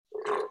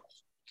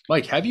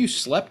 Mike, have you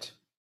slept?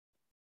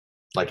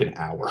 Like an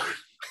hour.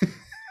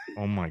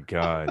 Oh my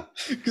God.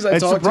 Because I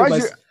talked to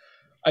him,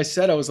 I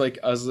said,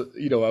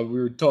 we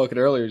were talking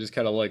earlier, just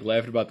kind of like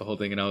laughing about the whole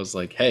thing. And I was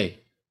like, hey,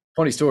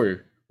 funny story.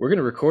 We're going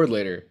to record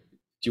later. Do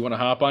you want to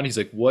hop on? He's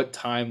like, what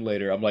time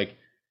later? I'm like,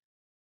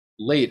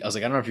 late. I was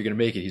like, I don't know if you're going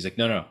to make it. He's like,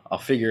 no, I'll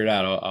figure it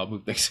out. I'll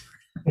move things.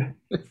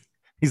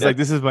 He's like,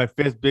 this is my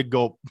fifth big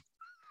gulp.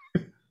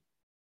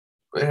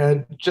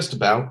 Just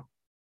about.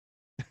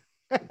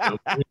 In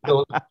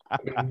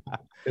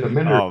a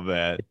minute,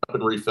 man.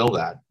 And refill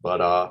that.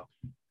 But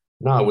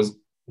no, it was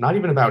not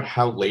even about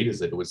how late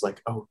is it. It was like,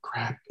 oh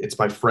crap, it's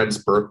my friend's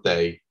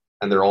birthday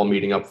and they're all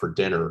meeting up for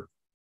dinner.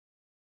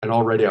 And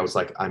already I was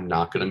like, I'm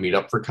not going to meet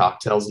up for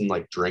cocktails and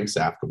like drinks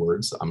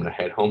afterwards. I'm going to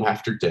head home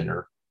after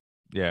dinner.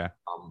 Yeah.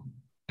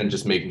 And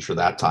just making sure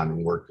that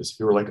timing worked. Because if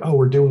you were like, oh,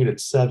 we're doing it at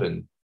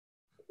 7,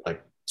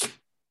 like,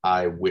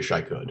 I wish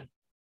I could.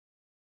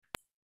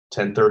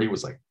 10:30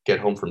 was like, get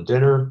home from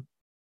dinner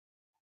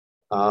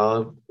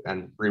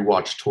and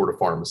rewatch Tour de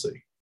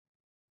Pharmacy.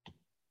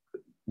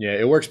 Yeah,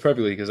 it works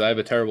perfectly because I have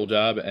a terrible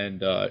job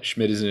and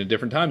Schmidt is in a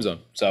different time zone.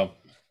 So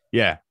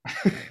yeah.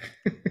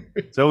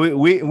 So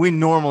we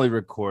normally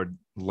record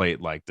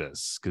late like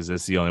this because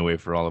that's the only way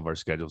for all of our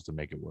schedules to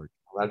make it work.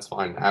 Well, that's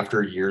fine.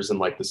 After years in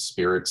like the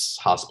spirits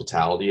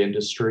hospitality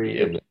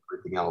industry and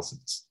everything else,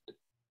 it's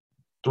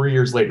 3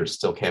 years later,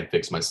 still can't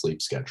fix my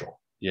sleep schedule.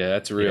 Yeah,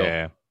 that's real.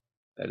 Yeah.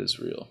 That is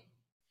real.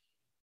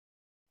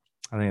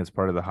 I think it's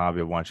part of the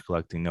hobby of watch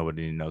collecting.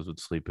 Nobody knows what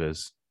sleep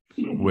is.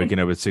 Waking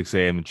up at 6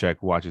 a.m. to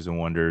check Watches and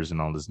Wonders and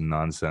all this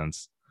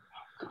nonsense,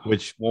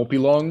 which won't be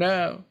long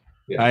now.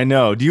 Yeah. I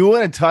know. Do you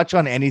want to touch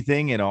on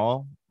anything at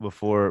all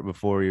before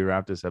we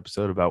wrap this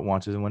episode about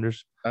Watches and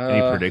Wonders? Any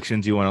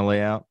predictions you want to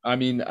lay out? I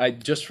mean, I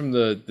just from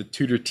the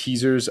Tudor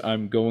teasers,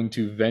 I'm going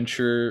to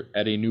venture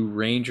at a new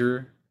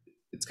Ranger.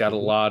 It's got a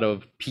lot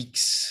of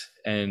peaks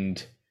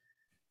and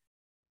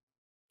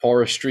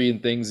forestry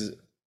and things.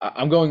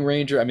 I'm going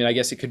Ranger. I mean, I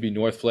guess it could be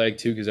North Flag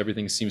too, because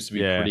everything seems to be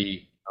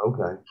pretty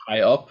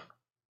high up.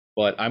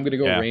 But I'm going to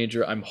go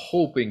Ranger. I'm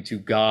hoping to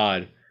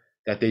God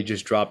that they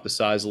just drop the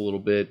size a little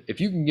bit.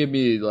 If you can give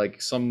me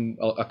like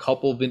a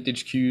couple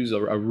vintage cues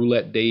or a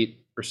roulette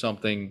date or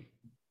something,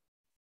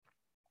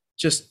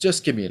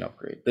 just give me an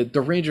upgrade.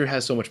 The Ranger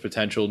has so much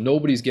potential.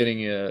 Nobody's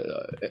getting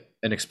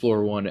an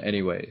Explorer 1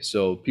 anyway,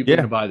 so people are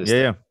gonna buy this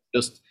thing. Yeah.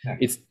 Just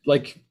it's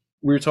like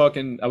we were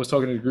talking. I was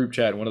talking in the group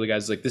chat, and one of the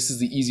guys was like, "This is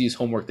the easiest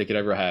homework they could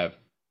ever have.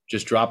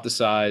 Just drop the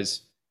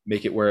size,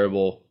 make it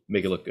wearable,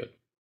 make it look good.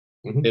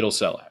 It'll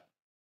sell out."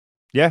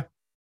 Yeah.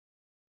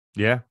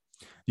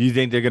 Do you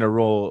think they're gonna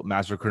roll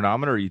master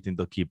chronometer, or you think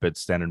they'll keep it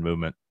standard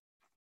movement?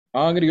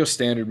 I'm gonna go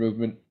standard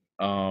movement.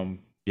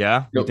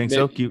 Yeah, you think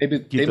so? Maybe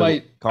they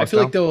might. I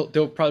feel like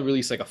they'll probably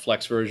release like a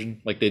flex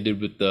version, like they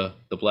did with the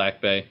Black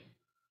Bay.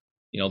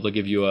 They'll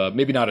give you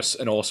maybe not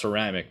an all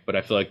ceramic, but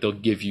I feel like they'll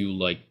give you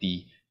like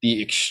the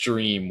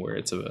extreme where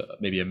it's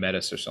maybe a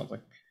Metis or something.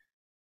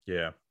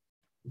 Yeah.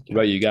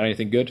 Right, you got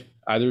anything good?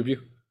 Either of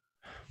you?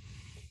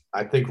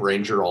 I think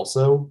Ranger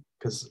also,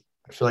 because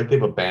I feel like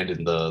they've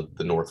abandoned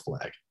the North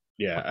flag.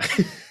 Yeah,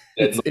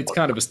 it's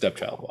kind of a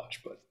stepchild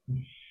watch, but.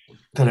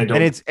 And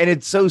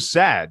it's so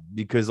sad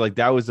because like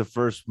that was the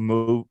first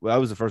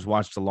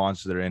watch to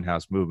launch their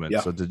in-house movement.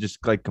 So to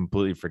just like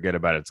completely forget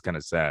about it's kind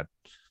of sad.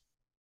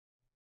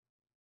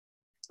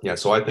 Yeah,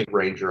 so I think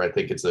Ranger, I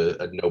think it's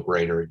a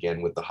no-brainer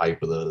again with the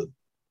hype of the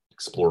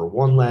Explorer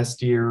 1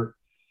 last year,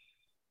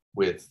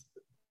 with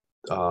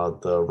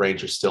the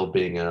Ranger still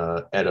being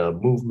at a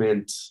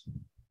movement,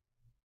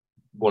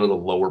 one of the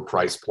lower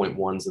price point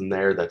ones in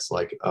there that's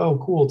like, oh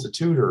cool, it's a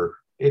Tudor.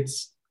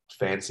 It's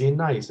fancy and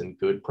nice and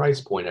good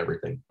price point,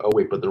 everything. Oh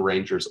wait, but the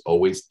Ranger's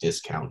always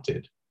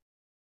discounted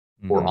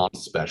or on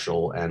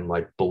special and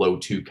like below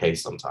 2K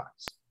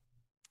sometimes.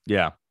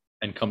 Yeah.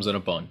 And comes in a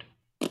bund.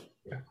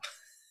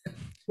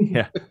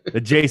 Yeah.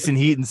 The Jason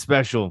Heaton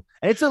special.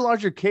 And it's a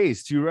larger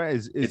case too, right?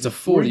 It's a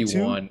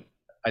 41.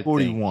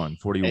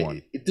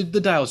 41. The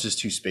dial's just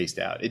too spaced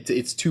out.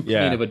 It's too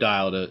clean of a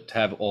dial to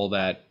have all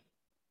that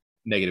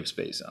negative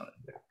space on it.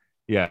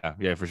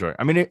 Yeah, for sure.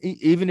 I mean,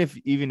 even if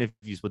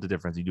you split the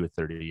difference, you do a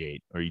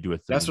 38 or you do a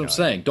 39. That's what I'm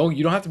saying.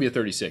 You don't have to be a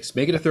 36.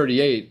 Make it a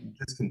 38.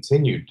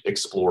 Discontinued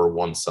Explorer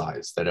 1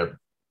 size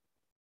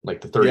like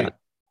the 30.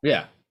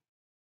 Yeah.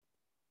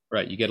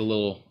 Right. You get a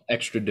little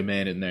extra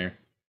demand in there.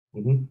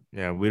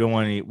 Yeah, we don't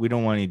want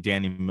any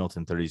Danny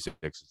Milton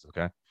 36s.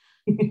 Okay.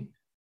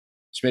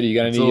 Schmitty, you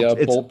got any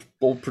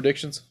bold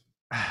predictions?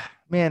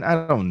 Man,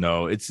 I don't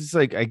know. It's just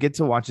like I get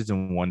to watch it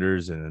and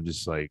wonders, and I'm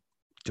just like,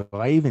 do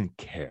I even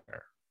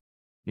care?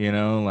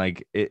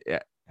 Like it.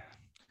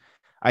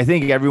 I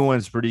think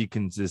everyone's pretty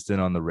consistent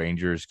on the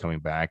Rangers coming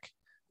back.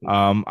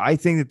 I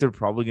think that they're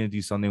probably going to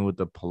do something with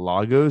the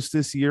Pelagos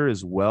this year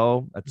as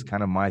well. That's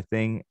kind of my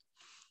thing.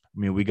 I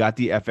mean, we got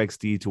the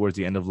FXD towards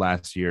the end of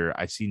last year.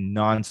 I see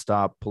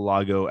nonstop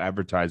Pelago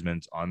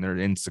advertisements on their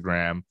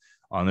Instagram,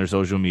 on their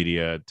social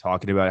media,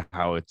 talking about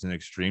how it's an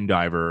extreme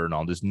diver and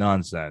all this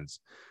nonsense.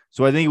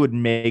 So I think it would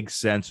make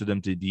sense for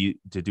them to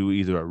do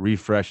either a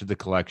refresh of the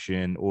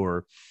collection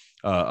or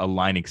a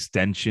line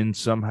extension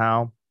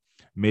somehow,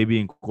 maybe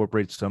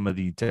incorporate some of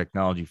the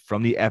technology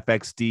from the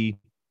FXD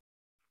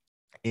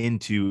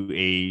into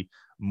a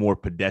more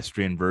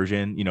pedestrian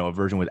version, a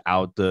version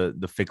without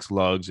the fixed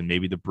lugs and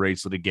maybe the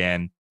bracelet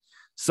again,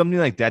 something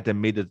like that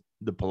made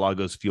the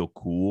Pelagos feel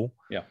cool.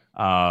 Yeah.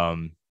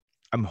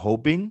 I'm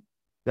hoping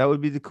that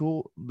would be the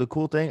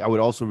cool thing. I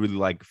would also really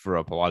like for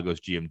a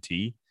Pelagos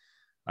GMT.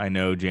 I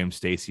know James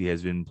Stacy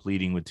has been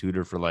pleading with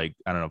Tudor for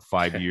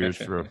 5 years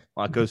for a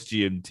Pelagos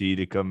GMT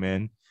to come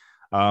in.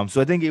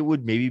 So I think it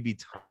would maybe be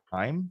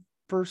time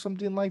for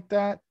something like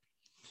that.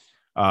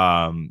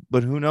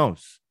 But who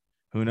knows?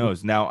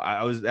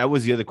 Now, that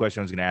was the other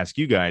question I was going to ask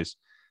you guys.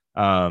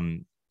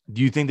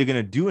 Do you think they're going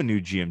to do a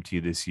new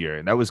GMT this year?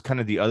 And that was kind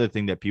of the other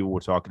thing that people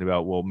were talking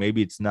about. Well,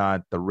 maybe it's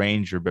not the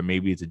Ranger, but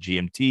maybe it's a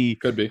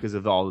GMT. Could be because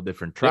of all the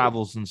different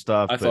travels and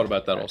stuff. I thought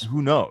about that also.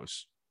 Who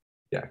knows?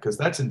 Yeah, because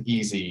that's an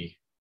easy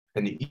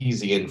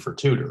in for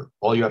Tudor.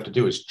 All you have to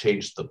do is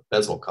change the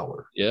bezel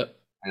color. Yep.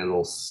 And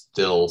it'll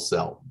still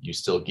sell. You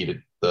still get it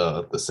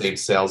the same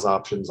sales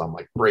options on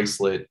like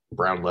bracelet,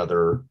 brown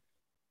leather,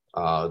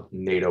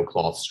 NATO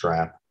cloth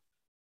strap.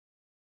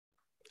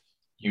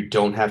 You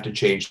don't have to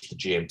change the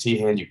GMT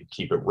hand. You can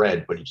keep it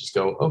red, but you just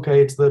go,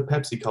 okay, it's the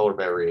Pepsi color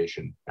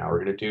variation. Now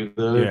we're going to do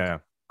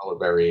the color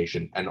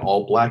variation and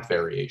all black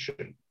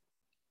variation.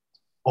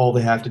 All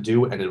they have to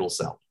do, and it'll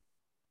sell.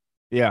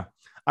 Yeah.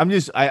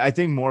 I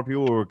think more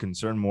people were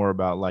concerned more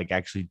about like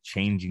actually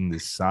changing the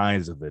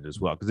size of it as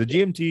well. Because the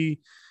GMT,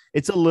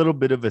 it's a little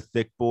bit of a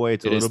thick boy.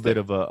 It's a little bit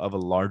of a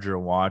larger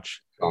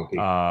watch.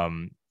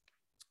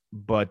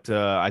 But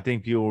I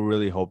think people were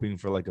really hoping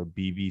for like a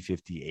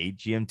BB58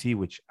 GMT,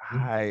 which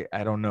I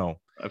don't know.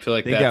 I feel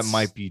like that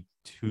might be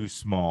too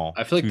small.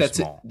 I feel like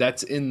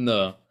that's in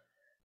the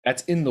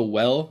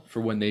well for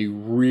when they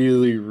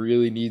really,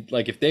 really need,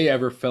 like if they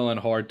ever fell on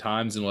hard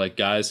times and like,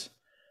 guys,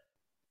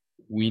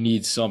 we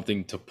need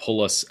something to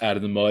pull us out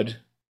of the mud.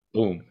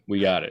 Boom, we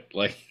got it.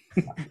 Like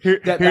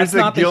here's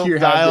a gilt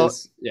dial.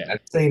 Yeah,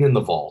 that's staying in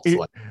the vault.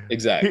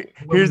 Exactly.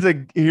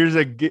 Here's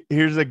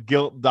a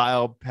gilt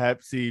dial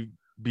Pepsi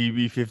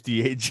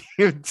BB58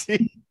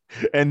 GMT,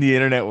 and the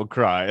internet will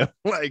cry.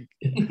 Like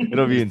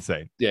it'll be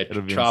insane. Yeah,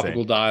 it'll be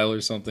tropical insane. Dial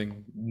or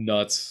something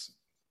nuts.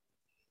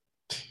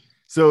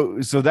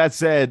 So that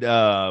said,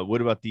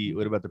 what about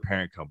the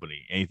parent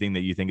company? Anything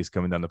that you think is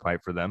coming down the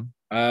pipe for them?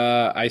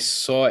 I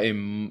saw I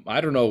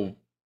don't know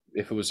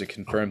if it was a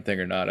confirmed thing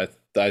or not.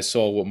 I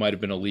saw what might have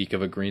been a leak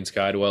of a green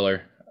sky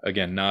dweller.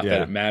 Again, not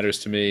that it matters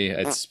to me.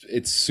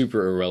 It's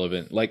super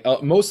irrelevant. Like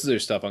most of their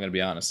stuff, I'm going to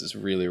be honest, is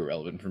really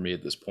irrelevant for me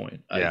at this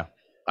point. Yeah.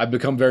 I've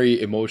become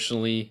very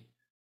emotionally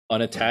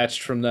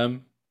unattached from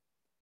them.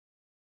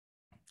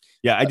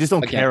 Yeah, I just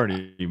don't care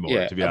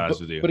anymore, to be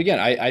honest with you. But again,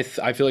 I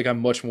feel like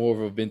I'm much more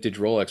of a vintage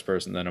Rolex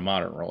person than a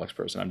modern Rolex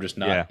person. I'm just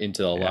not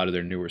into a lot of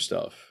their newer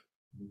stuff.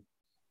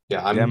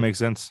 Yeah, that makes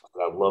sense.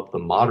 I love the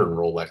modern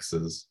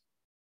Rolexes.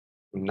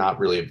 I'm not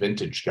really a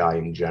vintage guy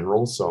in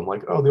general, so I'm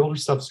like, oh, the older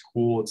stuff's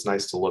cool. It's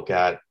nice to look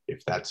at.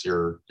 If that's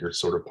your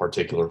sort of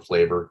particular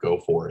flavor, go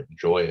for it,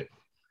 enjoy it.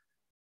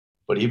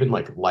 But even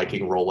like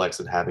liking Rolex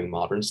and having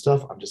modern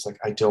stuff, I'm just like,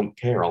 I don't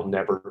care. I'll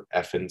never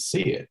effing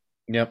see it.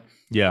 Yep.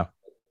 Yeah.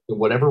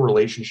 Whatever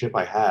relationship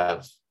I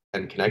have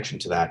and connection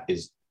to that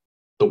is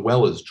the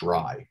well is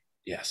dry.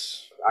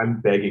 Yes. I'm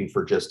begging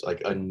for just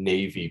like a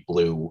navy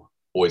blue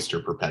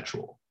Oyster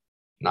Perpetual.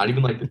 Not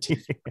even like the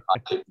teeth,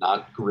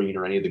 not green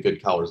or any of the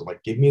good colors. I'm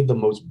like, give me the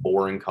most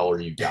boring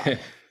color you got.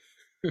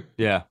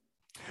 Yeah.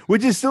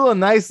 Which is still a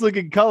nice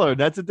looking color.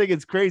 That's the thing.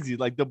 It's crazy.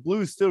 Like the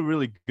blue is still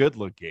really good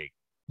looking.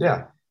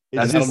 Yeah.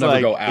 It's just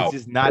like, it's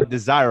just not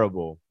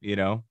desirable, you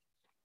know?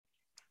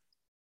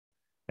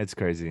 It's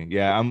crazy.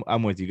 Yeah,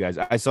 I'm with you guys.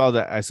 I saw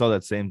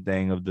that same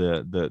thing of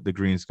the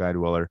green sky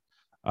dweller.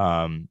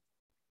 And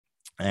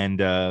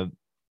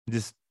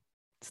just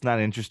it's not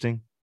interesting.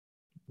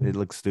 It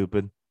looks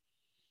stupid.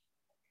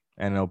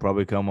 And it'll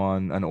probably come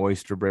on an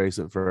oyster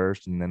bracelet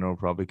first, and then it'll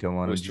probably come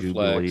on oyster a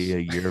Jubilee flags.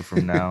 A year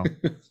from now.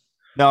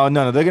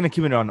 No, they're gonna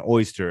keep it on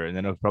oyster, and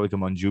then it'll probably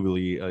come on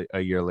Jubilee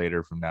a year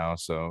later from now.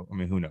 So I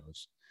mean, who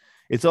knows?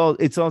 It's all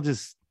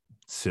just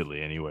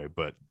silly anyway.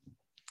 But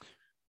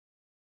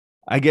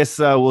I guess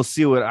we'll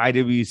see what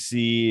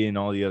IWC and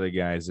all the other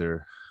guys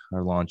are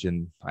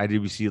launching.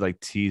 IWC like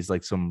teased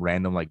like some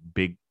random like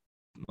big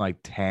like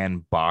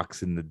tan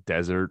box in the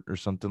desert or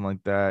something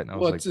like that. And I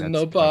was What's in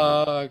the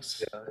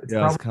box? It's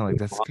kind of like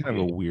that's kind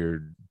of a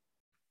weird.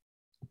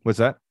 What's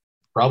that?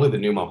 Probably the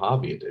new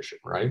Mojave edition,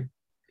 right?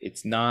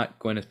 It's not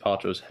Gwyneth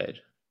Paltrow's head.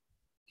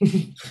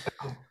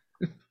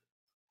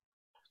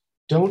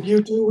 Don't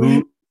you do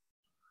it?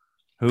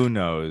 Who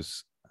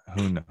knows?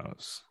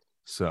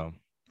 So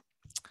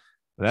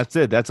that's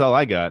it. That's all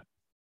I got.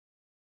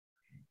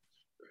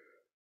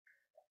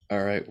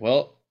 All right.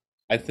 Well,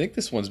 I think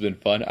this one's been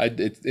fun.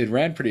 It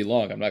ran pretty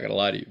long. I'm not gonna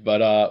lie to you,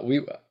 but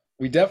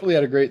we definitely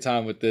had a great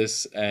time with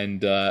this.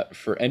 And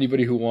for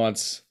anybody who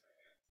wants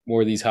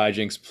more of these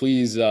hijinks,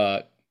 please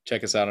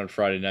check us out on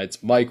Friday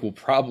nights. Mike will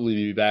probably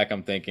be back,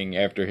 I'm thinking,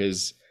 after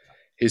his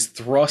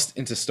thrust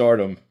into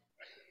stardom.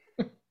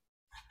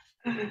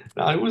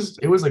 No, it was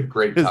a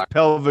great time. His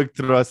pelvic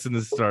thrust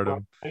into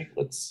stardom.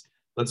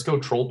 Let's go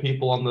troll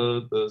people on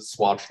the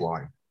Swatch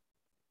line,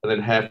 and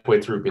then halfway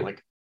through be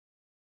like,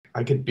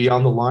 I could be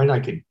on the line,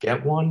 I could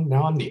get one.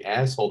 Now I'm the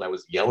asshole that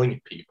was yelling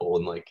at people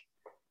and like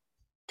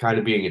kind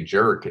of being a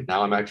jerk, and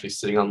now I'm actually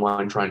sitting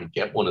online trying to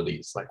get one of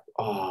these. Like,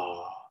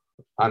 oh,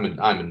 I'm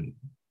an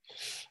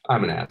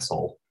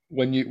asshole.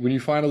 When you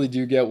finally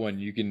do get one,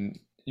 you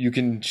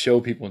can show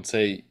people and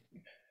say,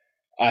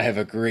 I have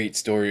a great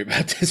story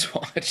about this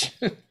watch.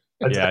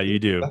 You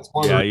do.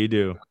 Yeah, you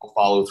do. I'll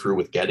follow through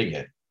with getting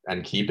it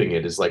and keeping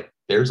it is like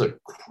there's a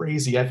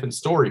crazy effing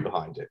story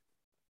behind it.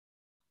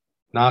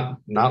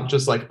 Not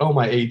just like, oh,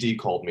 my AD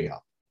called me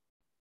up,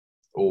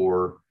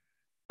 or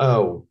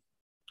oh,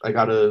 I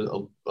got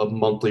a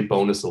monthly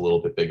bonus a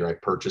little bit bigger. I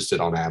purchased it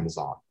on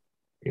Amazon.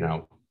 You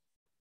know,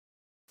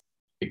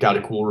 it got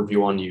a cool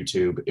review on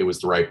YouTube. It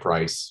was the right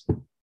price.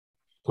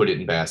 Put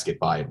it in basket.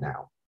 Buy it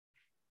now.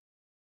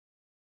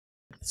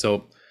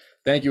 So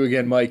thank you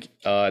again, Mike.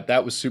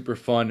 That was super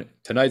fun.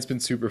 Tonight's been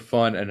super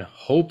fun. And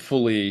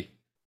hopefully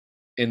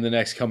in the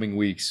next coming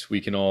weeks, we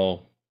can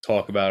all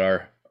talk about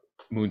our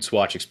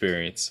MoonSwatch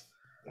experience.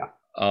 Yeah.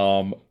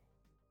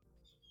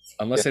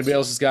 Unless anybody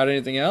else has got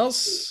anything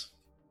else,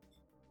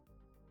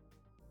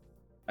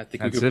 I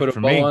think we could put a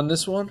bow on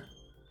this one.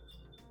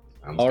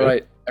 All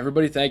right,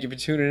 everybody, thank you for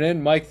tuning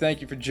in. Mike, thank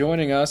you for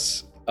joining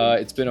us.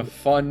 It's been a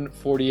fun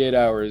 48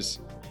 hours.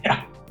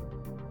 Yeah.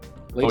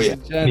 Ladies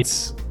and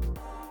gents,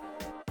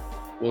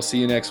 we'll see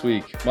you next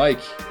week.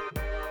 Mike,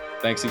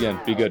 thanks again.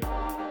 Be good.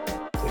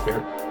 Take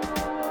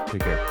care.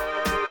 Take care.